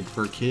intended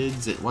for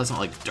kids. It wasn't,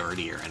 like,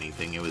 dirty or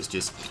anything. It was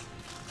just,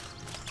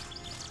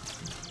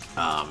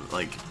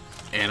 like,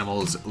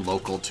 animals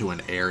local to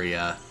an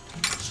area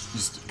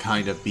just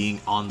kind of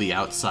being on the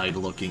outside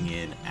looking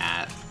in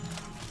at,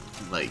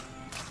 like,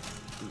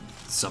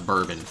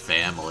 suburban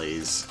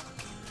families.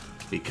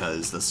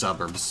 Because the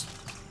suburbs,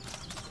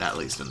 at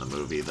least in the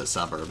movie, the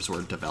suburbs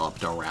were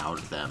developed around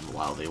them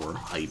while they were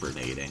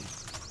hibernating.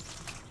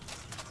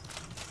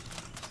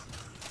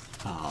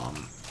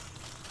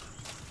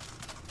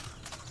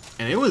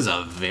 And it was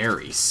a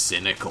very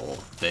cynical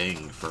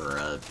thing for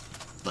a,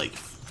 like,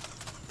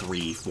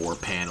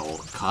 3-4 panel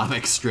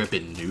comic strip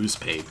in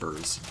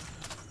newspapers.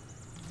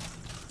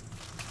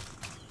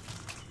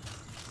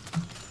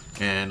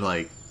 And,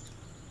 like,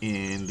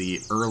 in the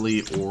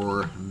early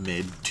or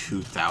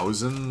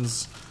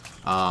mid-2000s,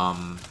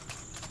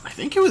 I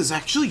think it was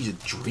actually a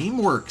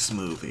DreamWorks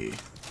movie.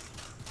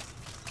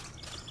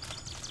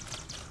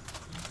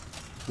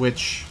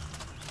 Which,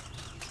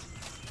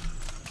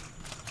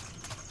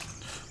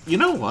 you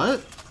know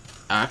what?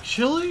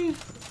 Actually,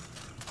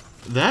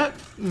 that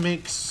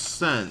makes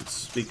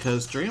sense,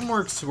 because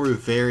DreamWorks were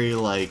very,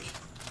 like,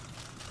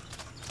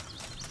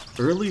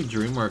 early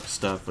DreamWorks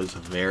stuff was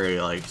very,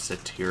 like,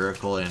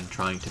 satirical and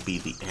trying to be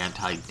the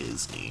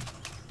anti-Disney.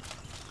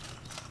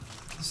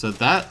 So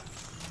that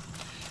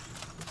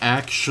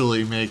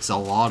actually makes a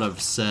lot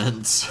of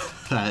sense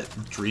that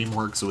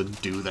DreamWorks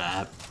would do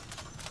that.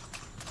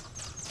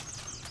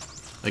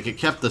 Like, it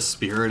kept the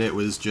spirit, it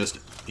was just,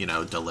 you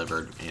know,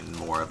 delivered in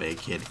more of a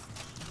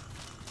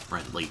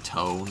kid-friendly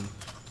tone.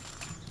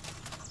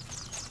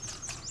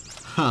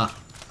 Huh.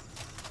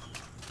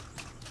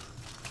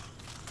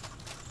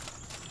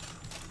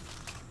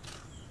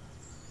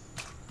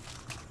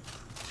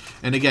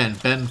 And again,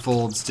 Ben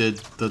Folds did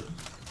the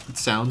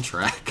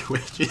soundtrack,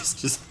 which is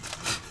just...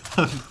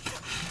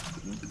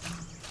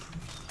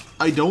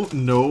 I don't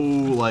know,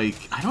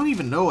 like... I don't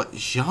even know what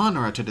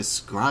genre to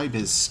describe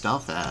his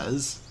stuff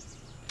as.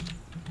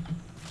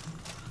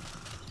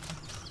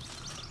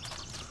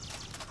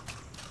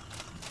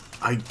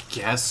 I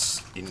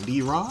guess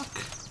indie rock?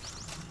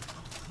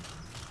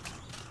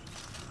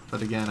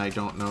 But again, I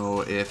don't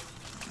know if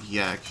he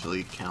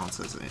actually counts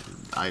as...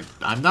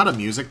 I'm not a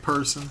music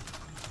person.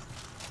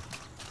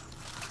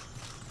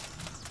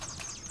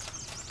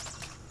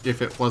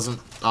 if it wasn't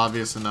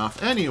obvious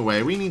enough.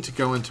 Anyway, we need to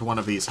go into one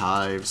of these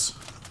hives.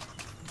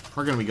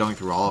 We're going to be going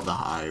through all of the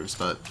hives,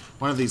 but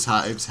one of these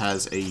hives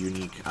has a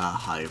unique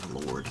hive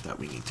lord that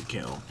we need to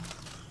kill.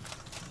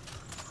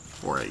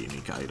 Or a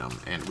unique item.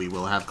 And we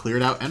will have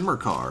cleared out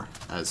Enmerkar,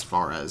 as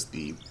far as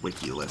the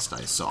wiki list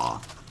I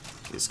saw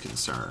is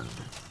concerned.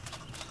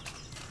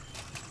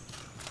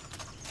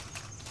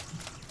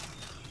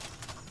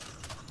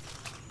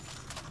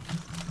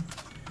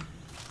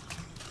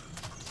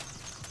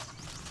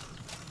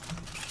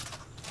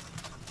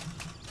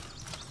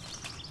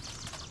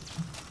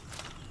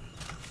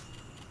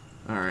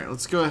 Alright,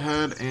 let's go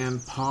ahead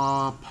and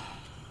pop...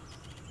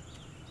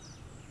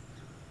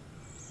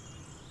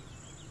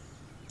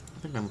 I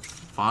think I'm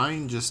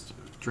fine just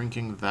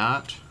drinking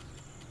that.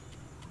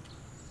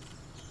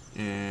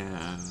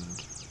 And...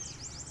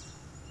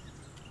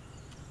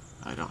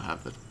 I don't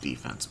have the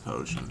defense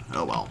potion.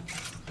 Oh well.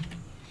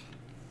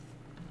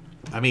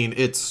 I mean,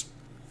 it's...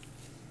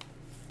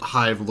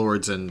 Hive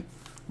Lords and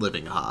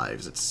living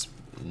hives. It's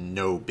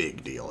no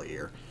big deal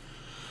here.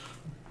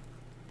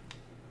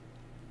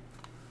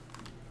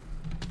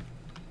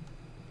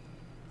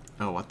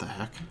 Oh, what the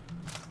heck?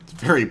 It's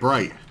very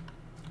bright.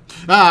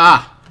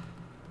 Ah!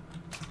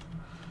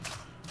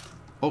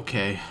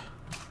 Okay.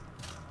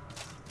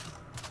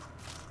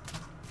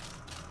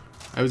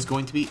 I was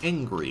going to be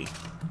angry.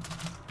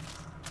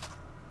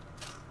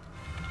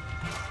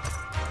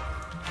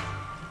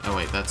 Oh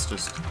wait, that's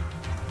just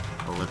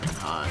a living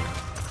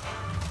hive.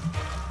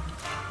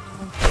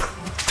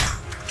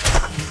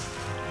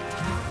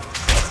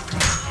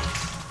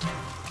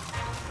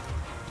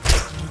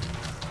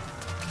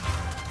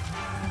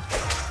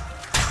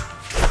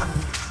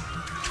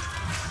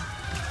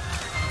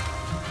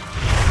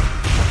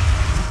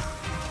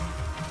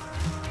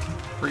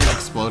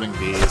 Exploding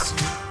bees.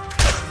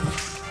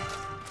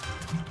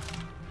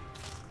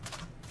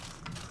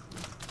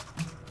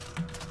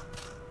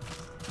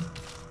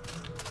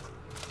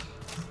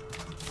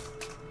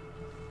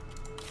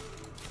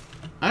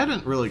 I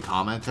hadn't really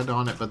commented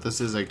on it, but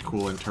this is a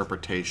cool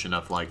interpretation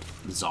of, like,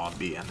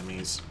 zombie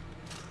enemies.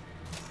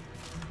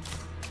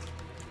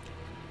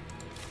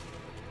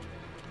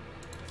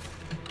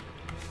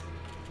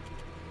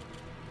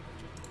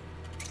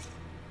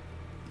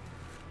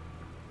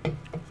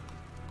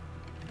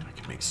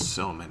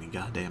 So many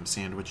goddamn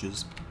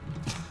sandwiches.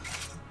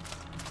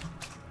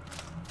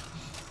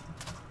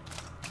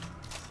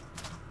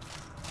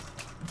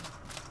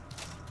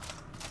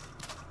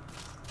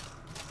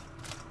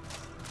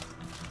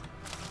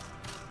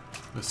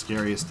 The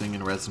scariest thing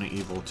in Resident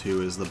Evil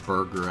 2 is the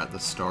burger at the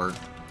start.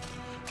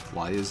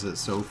 Why is it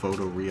so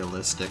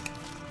photorealistic?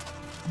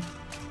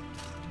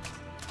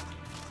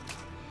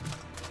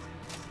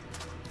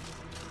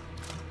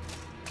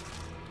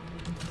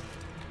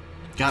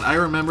 God, I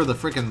remember the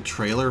frickin'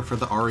 trailer for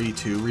the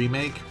RE2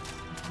 remake.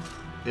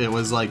 It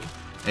was like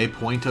a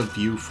point of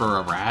view for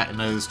a rat,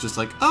 and I was just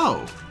like,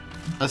 oh,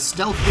 a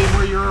stealth game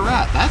where you're a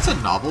rat. That's a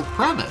novel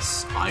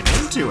premise. I'm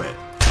into it.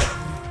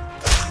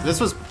 This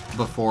was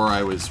before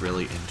I was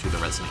really into the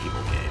Resident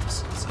Evil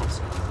games.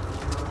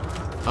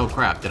 Oh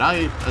crap, did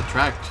I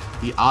attract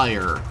the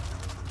ire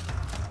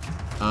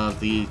of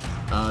the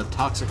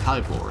toxic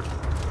Hive Lord?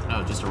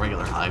 No, just a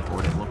regular Hive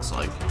Lord, it looks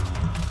like.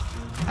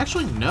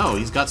 Actually, no,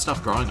 he's got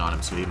stuff growing on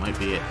him, so he might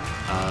be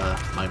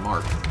my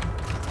mark.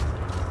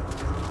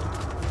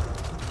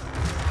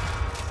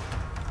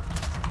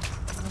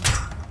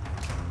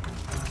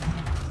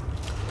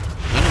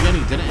 Then again,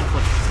 he didn't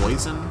inflict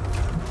poison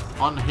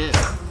on hit,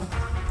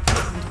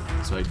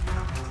 so I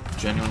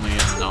genuinely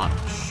am not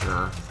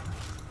sure.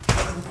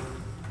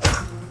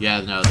 Yeah,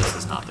 no, this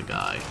is not the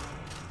guy.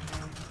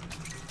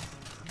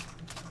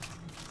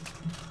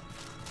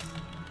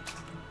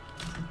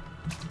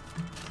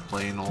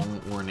 Plain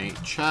old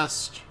ornate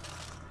chest.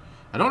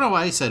 I don't know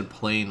why I said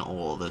plain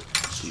old.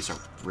 These are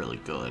really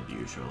good,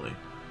 usually.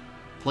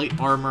 Plate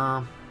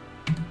armor.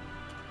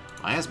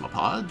 Miasma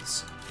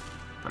pods.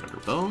 Predator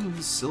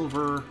bones.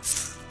 Silver.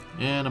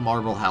 And a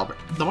marble halberd.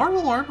 The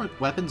marble armor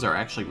weapons are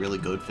actually really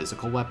good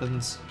physical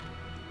weapons.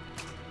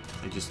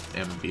 I just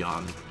am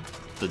beyond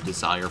the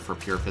desire for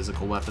pure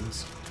physical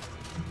weapons.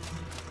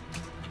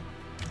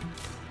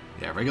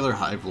 Yeah, regular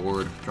Hive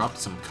Lord. Dropped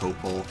some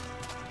copal.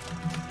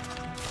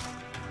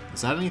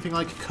 Is that anything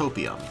like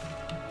copium?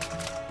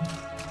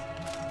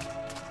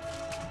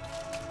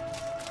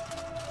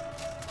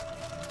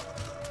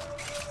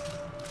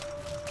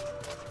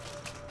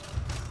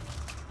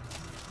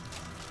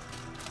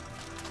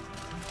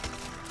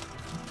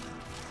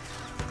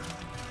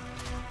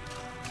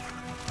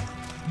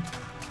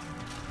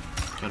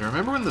 God,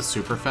 remember when the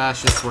super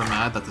fascists were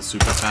mad that the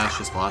super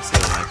fascists lost the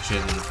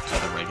election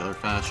to the regular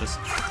fascists?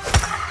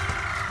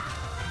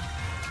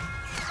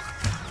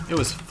 It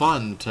was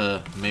fun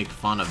to make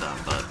fun of them,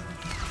 but...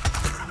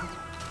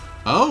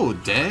 Oh,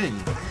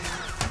 dang.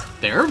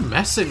 They're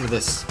messing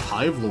this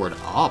Hive Lord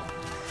up.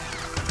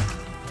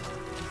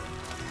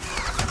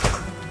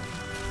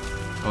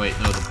 Oh wait,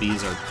 no, the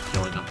bees are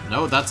killing him.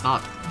 No, that's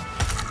not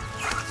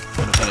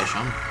gonna finish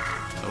him.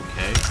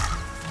 Okay.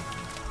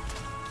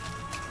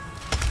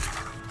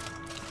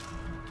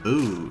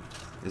 Ooh,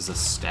 is a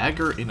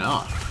stagger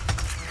enough?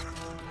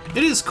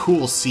 It is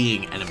cool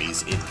seeing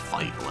enemies in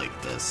fight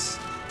like this.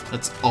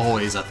 That's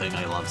always a thing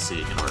I love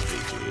seeing in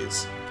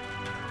RPGs.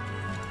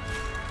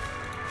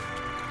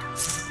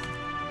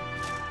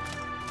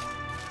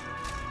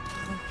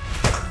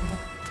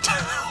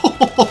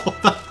 Oh,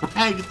 that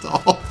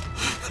ragdoll!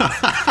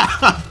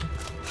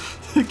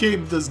 The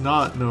game does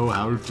not know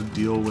how to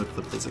deal with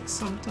the physics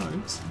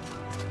sometimes.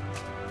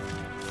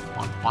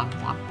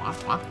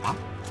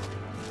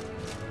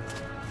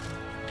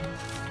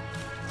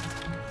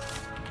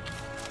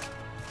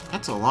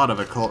 That's a lot of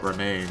occult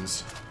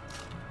remains.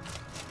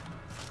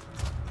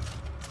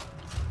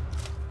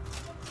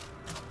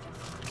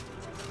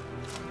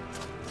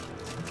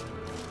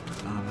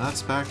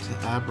 That's back to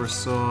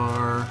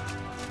Abrasor.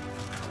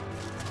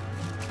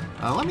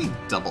 Let me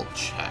double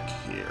check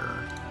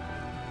here.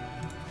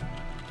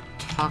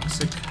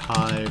 Toxic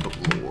Hive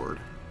Lord.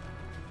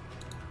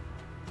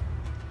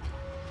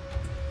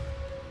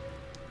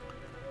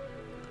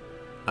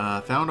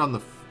 Found on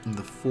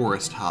the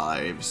forest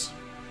hives.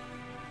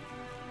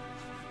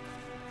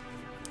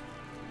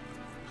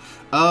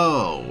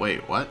 Oh,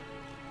 wait, what?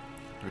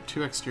 There are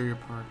 2 exterior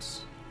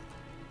parts.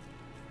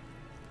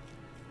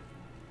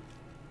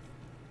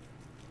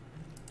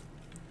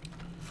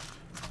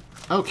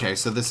 Okay,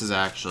 so this is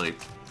actually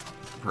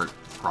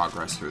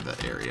progress through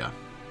the area.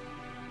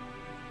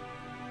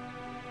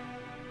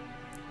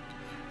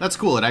 That's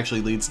cool. It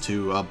actually leads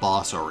to a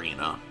boss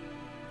arena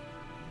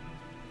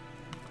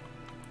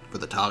for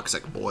the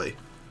Toxic Boy.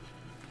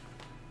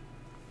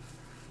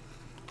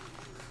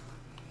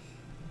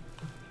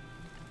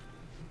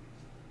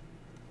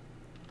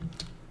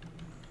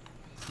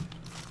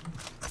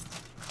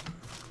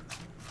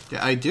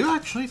 Yeah, I do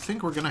actually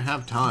think we're gonna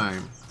have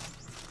time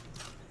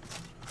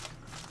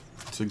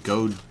to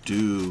go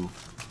do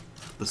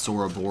the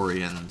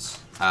Soroborians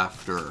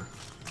after.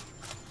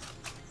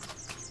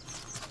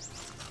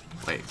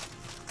 Wait.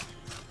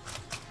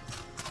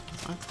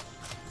 What?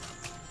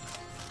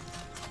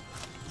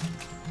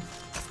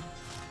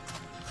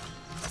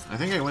 I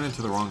think I went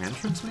into the wrong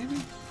entrance,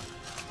 maybe?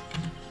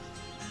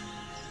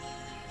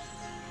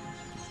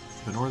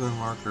 The northern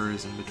marker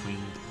is in between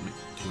the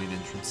 2 main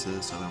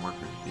entrances. Southern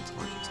marker indicates a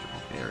large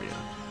external area.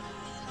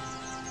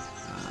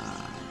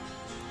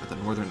 At the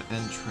northern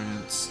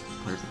entrance, the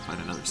player can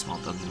find another small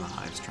dungeon the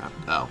hives trapped.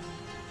 Oh.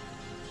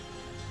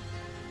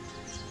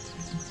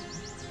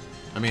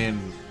 I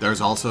mean,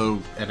 there's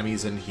also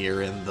enemies in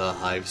here in the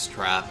hive's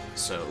trap,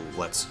 so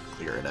let's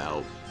clear it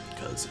out,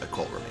 because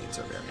occult remains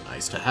are very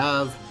nice to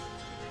have.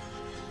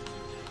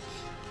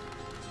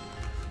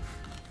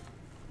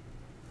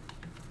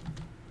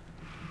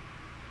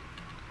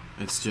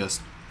 It's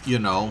just, you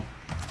know,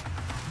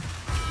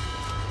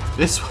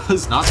 this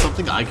was not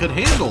something I could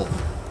handle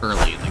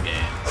early in the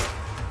game.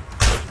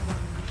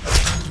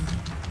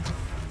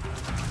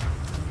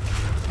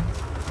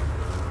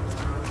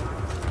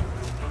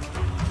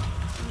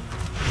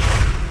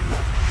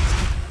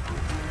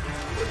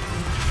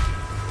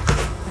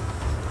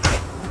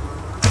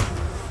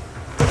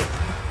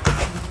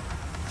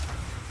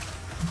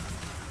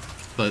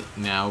 But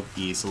now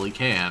easily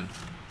can.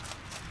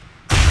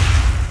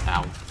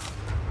 Ow.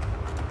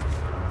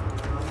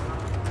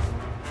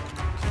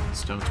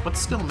 Stones.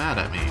 What's still mad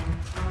at me?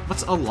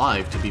 What's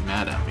alive to be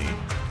mad at me?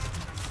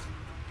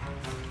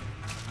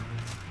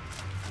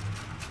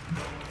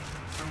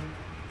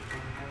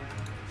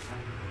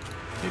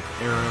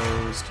 Take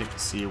arrows, take the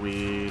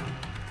seaweed.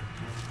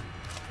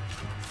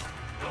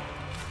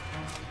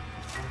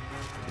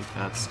 Take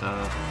that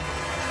stuff.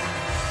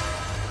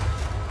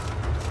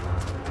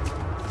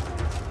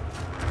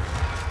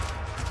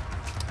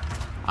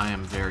 I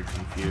am very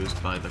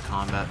confused by the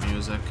combat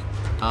music.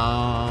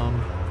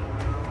 Okay.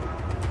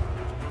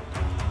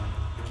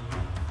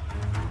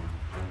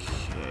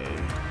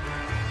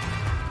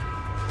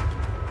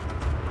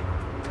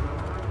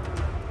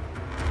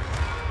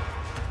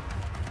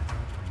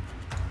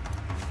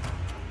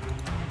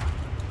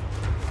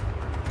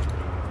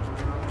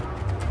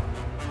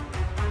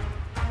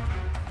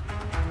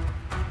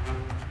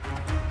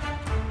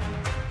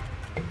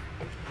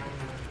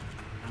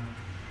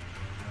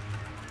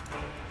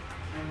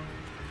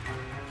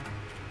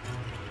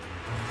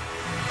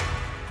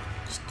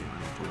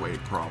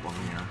 Problem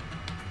here.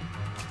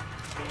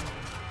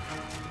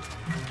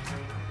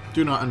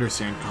 Do not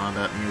understand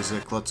combat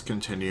music. Let's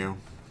continue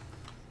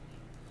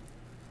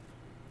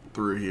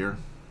through here,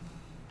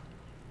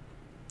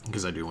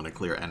 because I do want to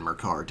clear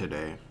Enmerkar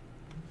today.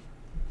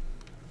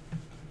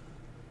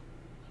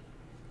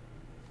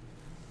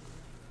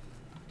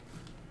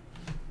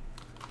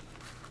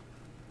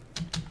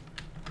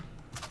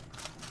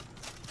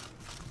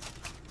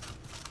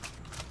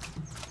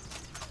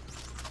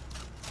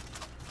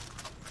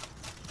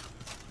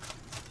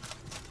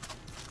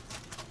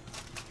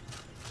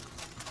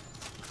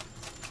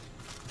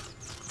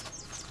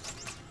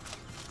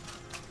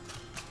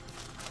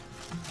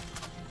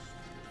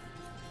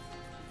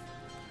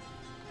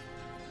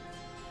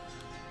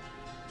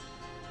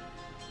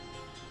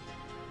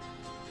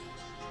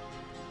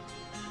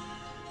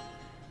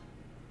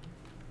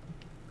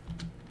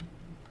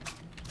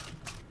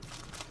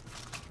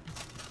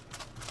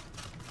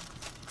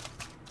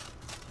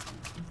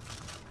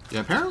 Yeah,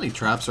 apparently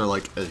traps are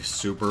like a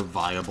super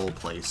viable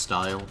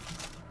playstyle.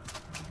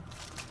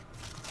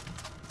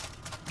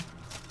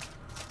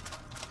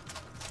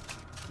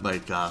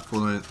 Like,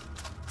 Fluent,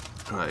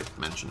 who I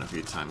mentioned a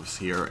few times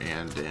here,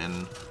 and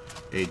in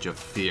Age of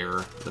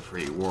Fear, the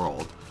free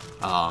world.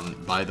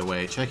 By the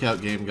way, check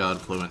out Game God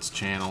Fluent's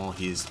channel.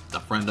 He's a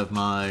friend of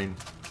mine.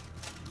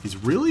 He's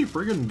really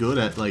friggin' good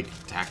at, like,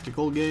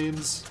 tactical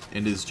games,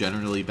 and is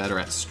generally better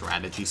at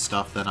strategy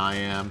stuff than I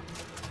am.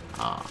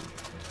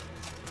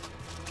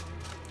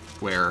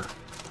 Where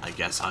I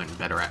guess I'm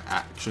better at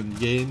action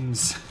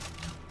games,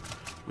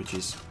 which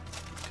is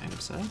kind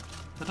of sad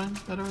that I'm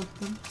better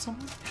than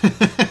someone.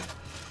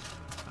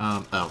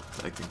 Oh,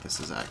 I think this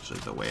is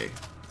actually the way.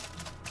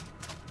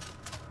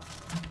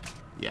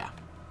 Yeah.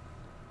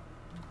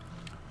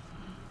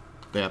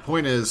 But yeah,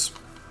 point is,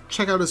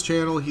 check out his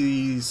channel.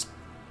 He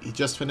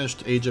just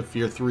finished Age of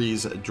Fear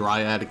 3's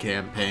Dryad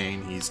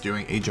campaign. He's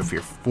doing Age of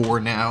Fear 4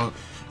 now,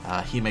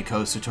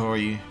 Himeko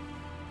Satori.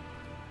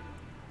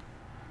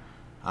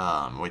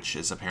 Which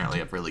is apparently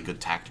a really good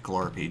tactical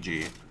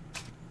RPG.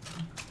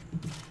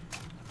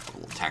 A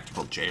little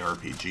tactical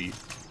JRPG.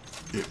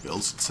 It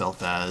bills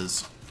itself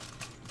as.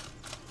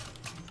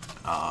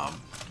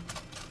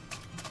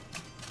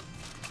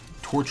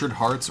 Tortured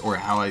Hearts, or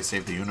How I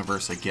Saved the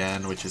Universe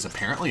Again, which is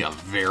apparently a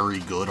very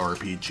good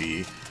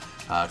RPG,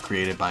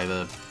 created by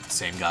the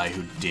same guy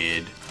who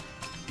did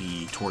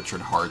the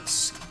Tortured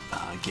Hearts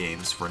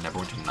games for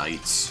Neverwinter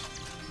Nights.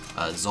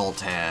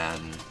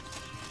 Zoltan...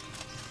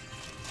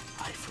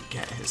 I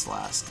forget his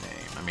last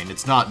name. I mean,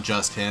 it's not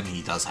just him.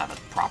 He does have a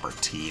proper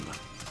team.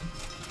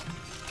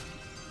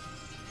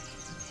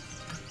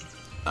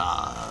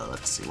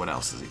 Let's see, what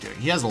else is he doing?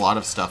 He has a lot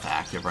of stuff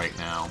active right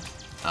now.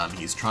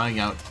 He's trying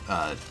out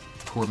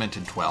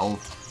Tormented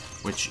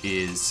 12, which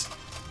is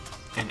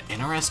an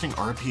interesting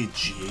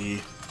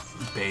RPG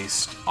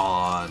based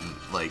on,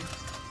 like,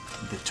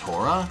 the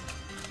Torah.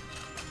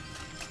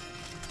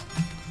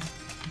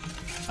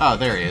 Oh,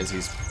 there he is.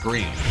 He's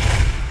green.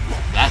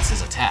 That's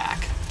his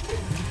attack.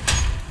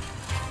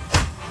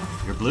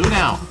 You're blue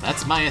now.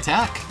 That's my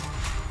attack.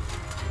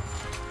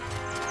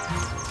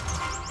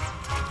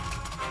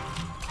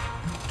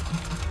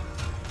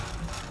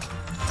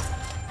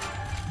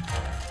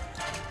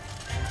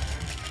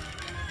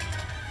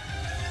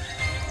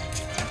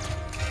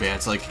 But yeah,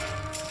 it's like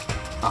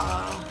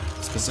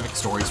specific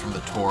stories from the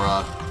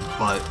Torah,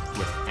 but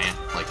with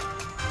like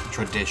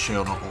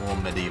traditional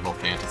medieval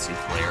fantasy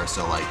flair.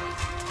 So like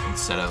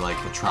instead of like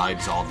the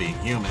tribes all being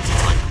humans,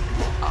 it's like,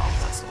 oh,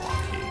 that's the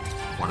wrong key.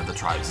 One of the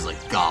tribes is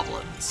like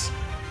goblins.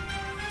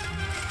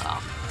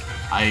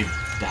 I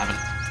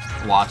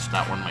haven't watched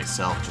that one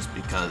myself just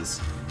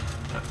because.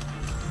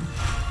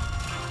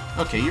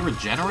 Okay, you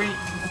regenerate,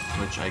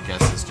 which I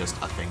guess is just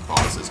a thing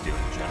bosses do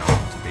in general,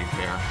 to be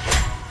fair.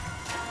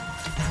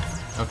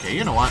 Okay,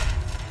 you know what?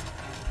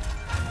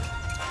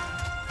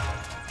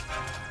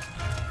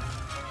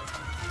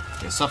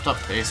 Yeah, stuff up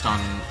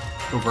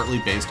overtly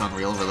based on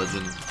real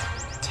religion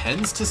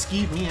tends to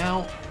skeeve me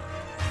out.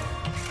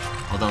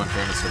 Although in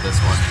fairness to this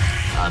one,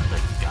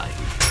 the guy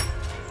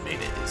who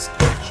made it is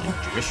actually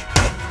Jewish,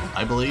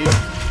 I believe.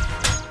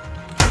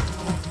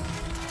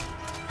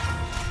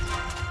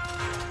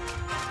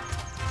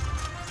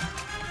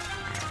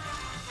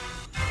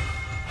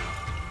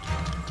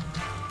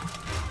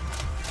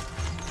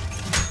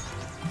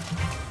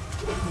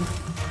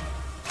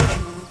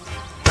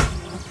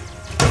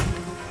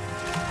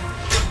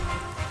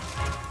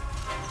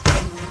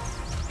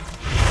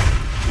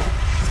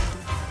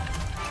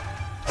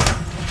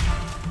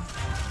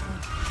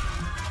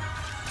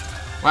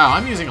 Wow,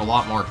 I'm using a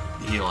lot more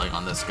healing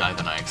on this guy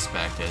than I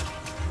expected.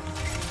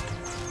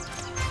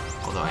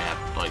 Although I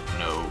have, like,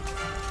 no...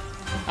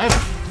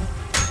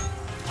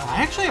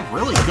 I actually have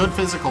really good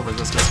physical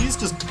resistance. He's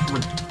just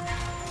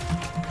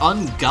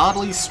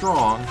ungodly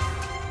strong.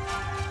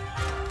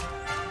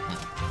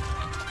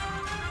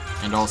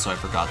 And also I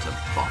forgot to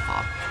bump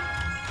up.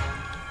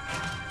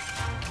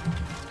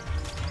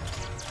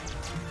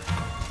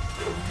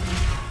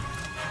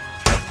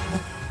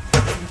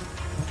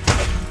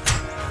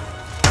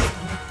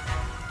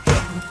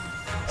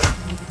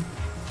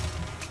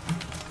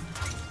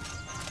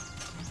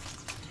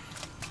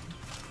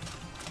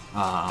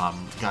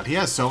 God, he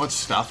has so much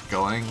stuff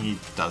going, he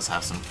does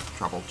have some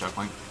trouble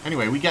juggling.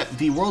 Anyway, we get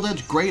the World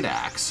Edge Great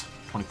Axe.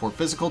 24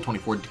 physical,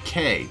 24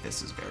 decay.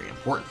 This is very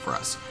important for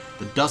us.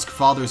 The Dusk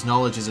Father's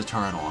knowledge is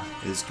eternal.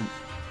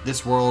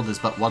 This world is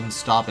but one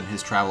stop in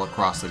his travel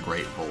across the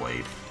Great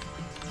Void.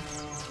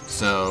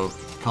 So,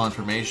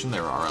 confirmation,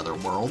 there are other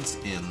worlds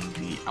in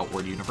the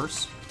Outward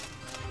Universe.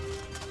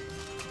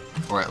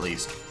 Or at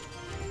least,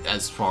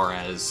 as far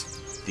as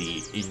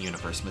the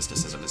in-universe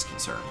mysticism is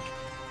concerned.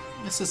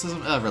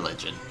 Mysticism,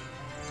 religion.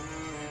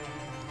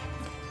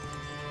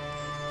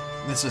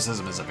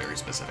 Mysticism is a very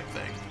specific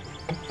thing.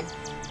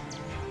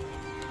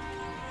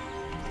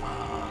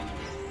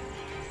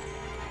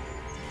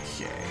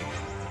 Okay.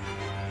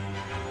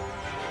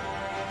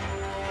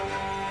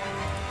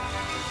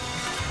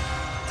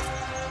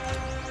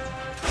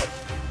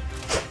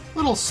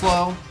 Little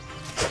slow,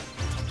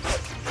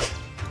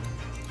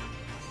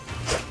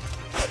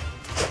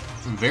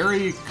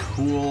 very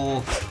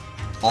cool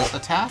alt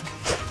attack.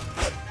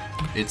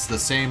 It's the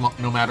same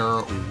no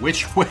matter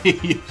which way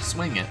you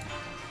swing it.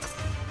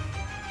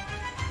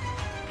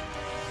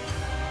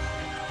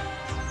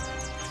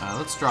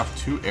 Let's drop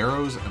 2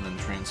 arrows and then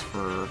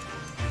transfer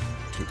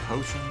 2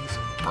 potions.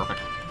 Perfect.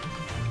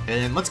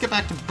 And let's get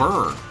back to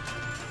Burr.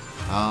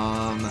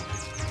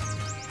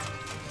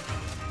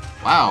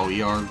 Wow,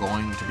 we are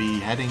going to be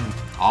heading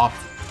off.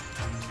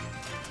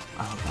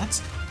 Oh,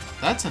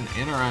 that's an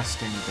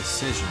interesting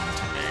decision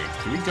to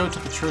make. Do we go to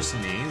the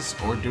Chersonese,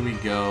 or do we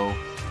go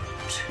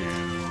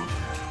to...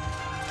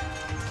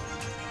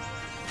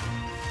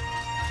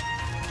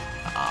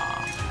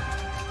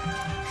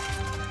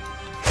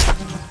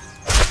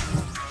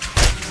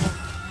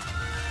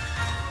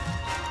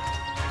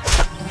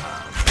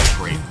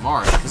 Great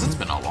March, because it's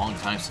been a long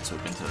time since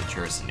we've been to the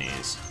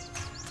Chersonese.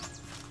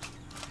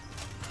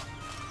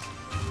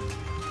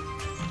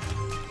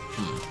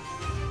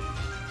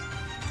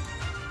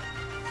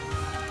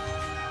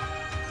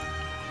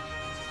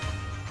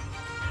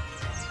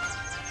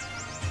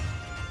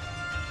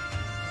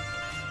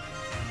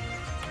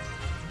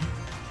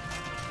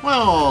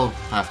 Well,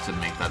 I'll have to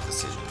make that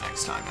decision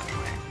next time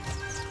anyway.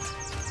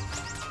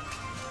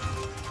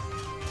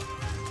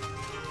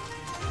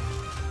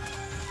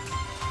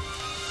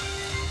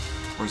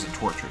 Or is it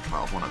Torture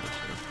 12? One of the two.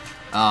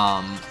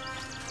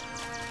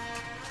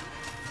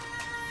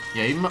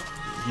 Yeah, he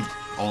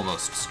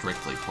almost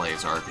strictly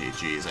plays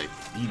RPGs.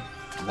 He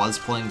was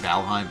playing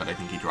Valheim, but I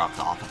think he dropped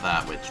off of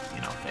that, which,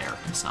 you know, fair.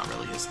 It's not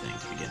really his thing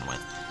to begin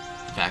with.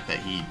 The fact that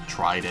he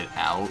tried it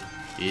out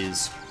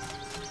is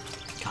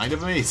kind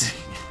of amazing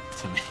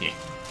to me.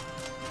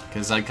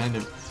 Because I kind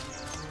of...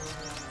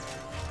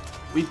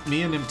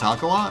 Me and him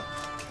talk a lot.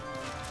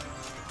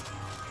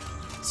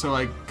 So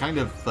I kind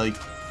of, like,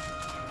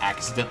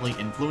 accidentally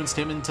influenced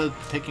him into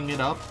picking it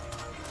up.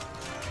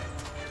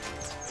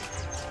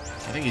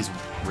 I think he's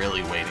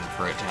really waiting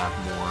for it to have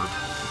more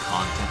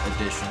content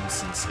additions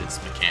since it's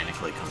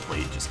mechanically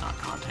complete, just not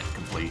content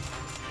complete.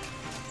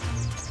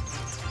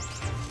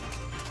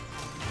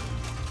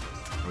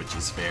 Which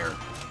is fair.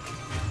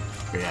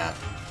 But yeah.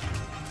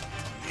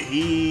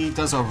 He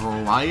does a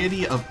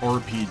variety of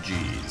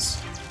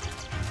RPGs.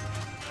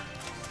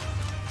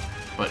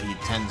 But he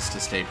tends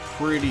to stay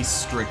pretty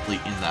strictly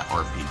in that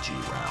RPG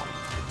realm.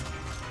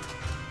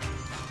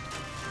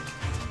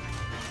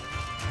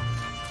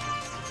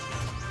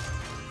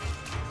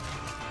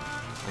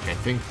 I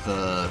think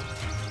the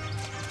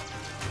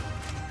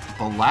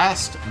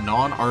last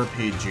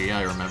non-RPG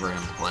I remember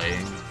him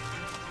playing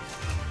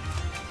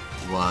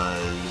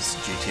was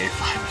GTA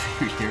 5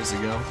 a few years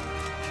ago.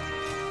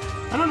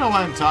 I don't know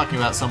why I'm talking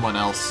about someone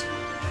else.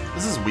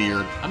 This is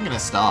weird. I'm gonna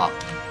stop.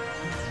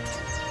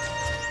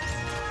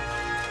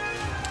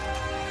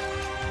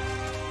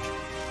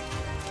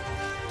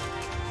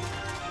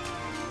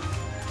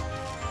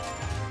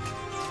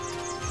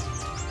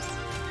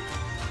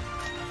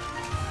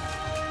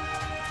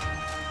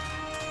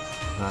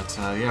 But,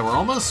 yeah, we're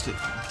almost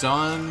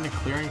done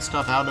clearing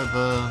stuff out of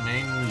the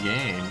main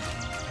game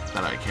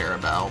that I care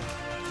about.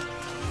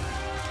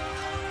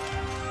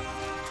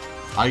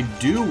 I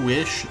do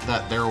wish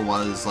that there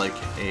was, like,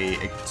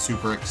 a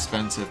super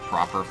expensive,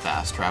 proper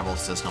fast travel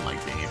system,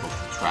 like being able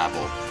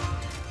to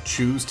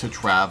choose to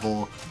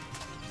travel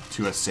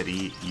to a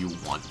city you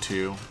want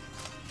to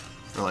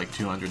for, like,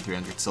 200,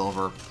 300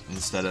 silver,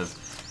 instead of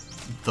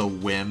the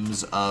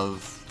whims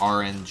of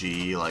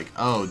RNG, like,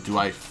 oh, do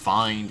I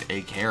find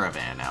a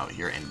caravan out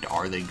here, and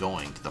are they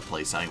going to the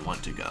place I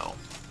want to go?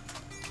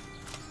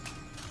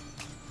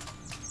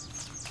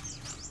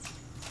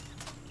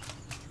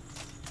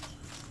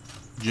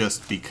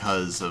 Just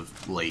because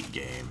of late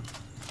game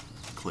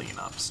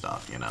cleanup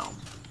stuff, you know?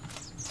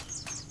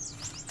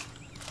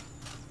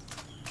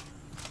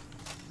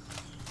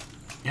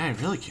 Yeah, I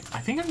really can't. I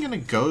think I'm gonna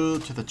go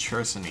to the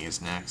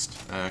Chersonese next,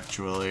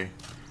 actually.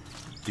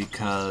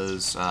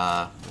 Because,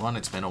 one,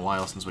 it's been a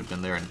while since we've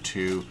been there, and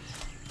two,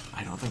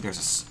 I don't think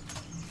there's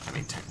I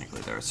mean,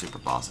 technically there are super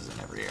bosses in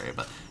every area,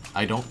 but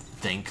I don't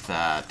think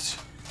that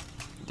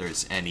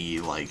there's any,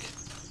 like,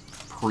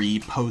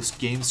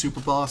 pre-post-game super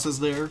bosses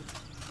there.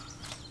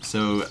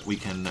 So we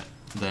can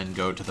then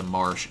go to the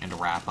marsh and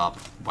wrap up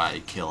by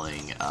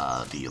killing,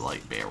 the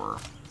Light Bearer.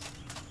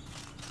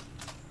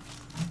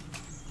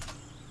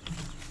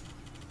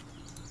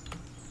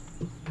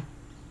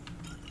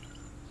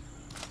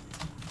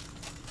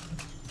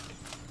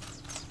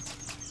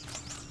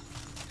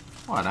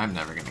 What? I'm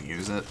never gonna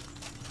use it.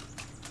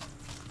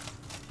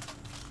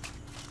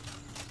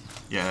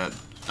 Yeah,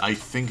 I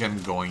think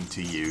I'm going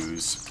to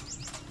use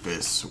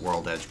this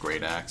World Edge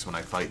Great Axe when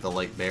I fight the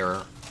Light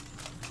Bearer.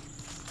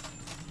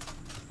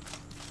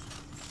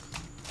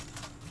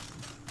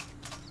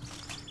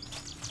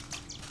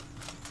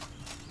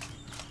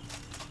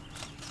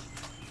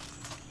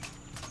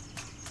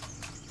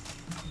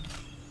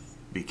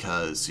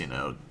 Because, you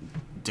know,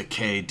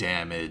 decay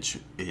damage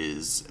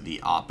is the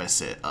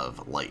opposite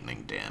of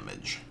lightning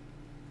damage.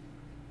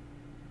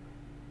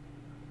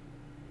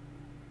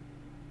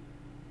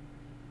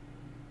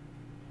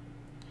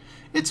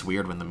 It's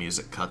weird when the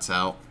music cuts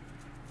out.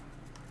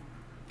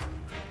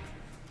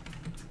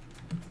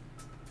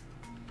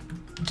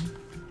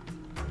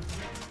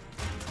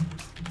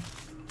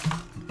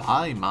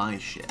 Buy my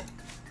shit.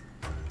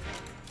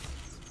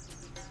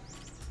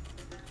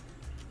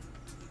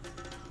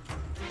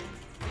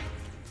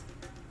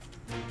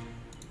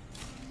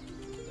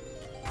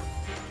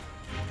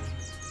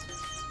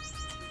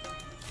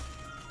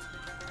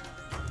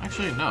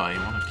 Actually, no, I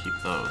want to keep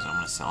those. I'm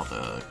going to sell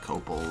the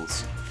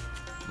copals,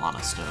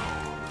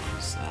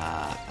 monostones,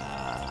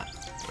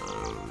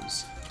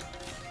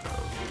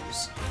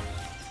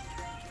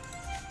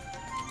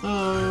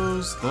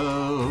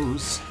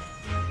 those.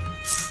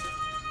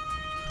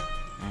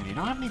 And you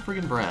don't have any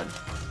friggin' bread. So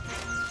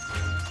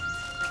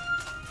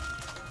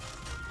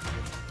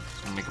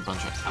I'm going to make a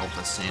bunch of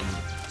alpha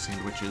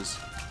sandwiches.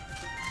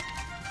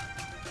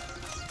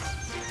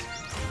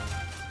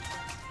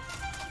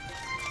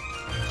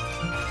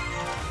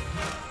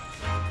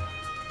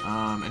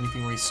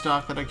 Anything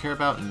restocked that I care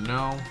about?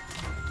 No.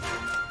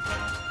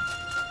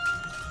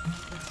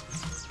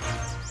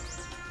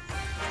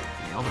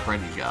 Okay, all the bread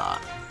you got.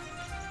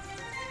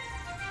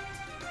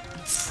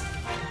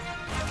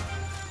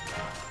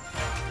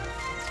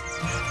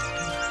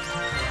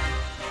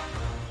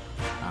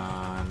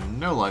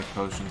 No life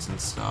potions in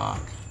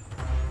stock.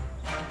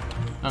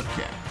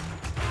 Okay.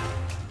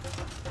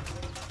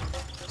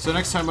 So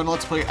next time on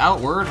Let's Play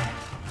Outward,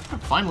 I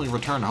finally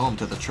return home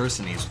to the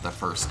Chersonese for the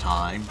first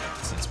time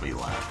since we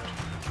left.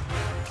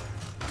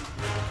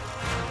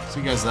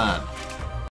 See you guys then.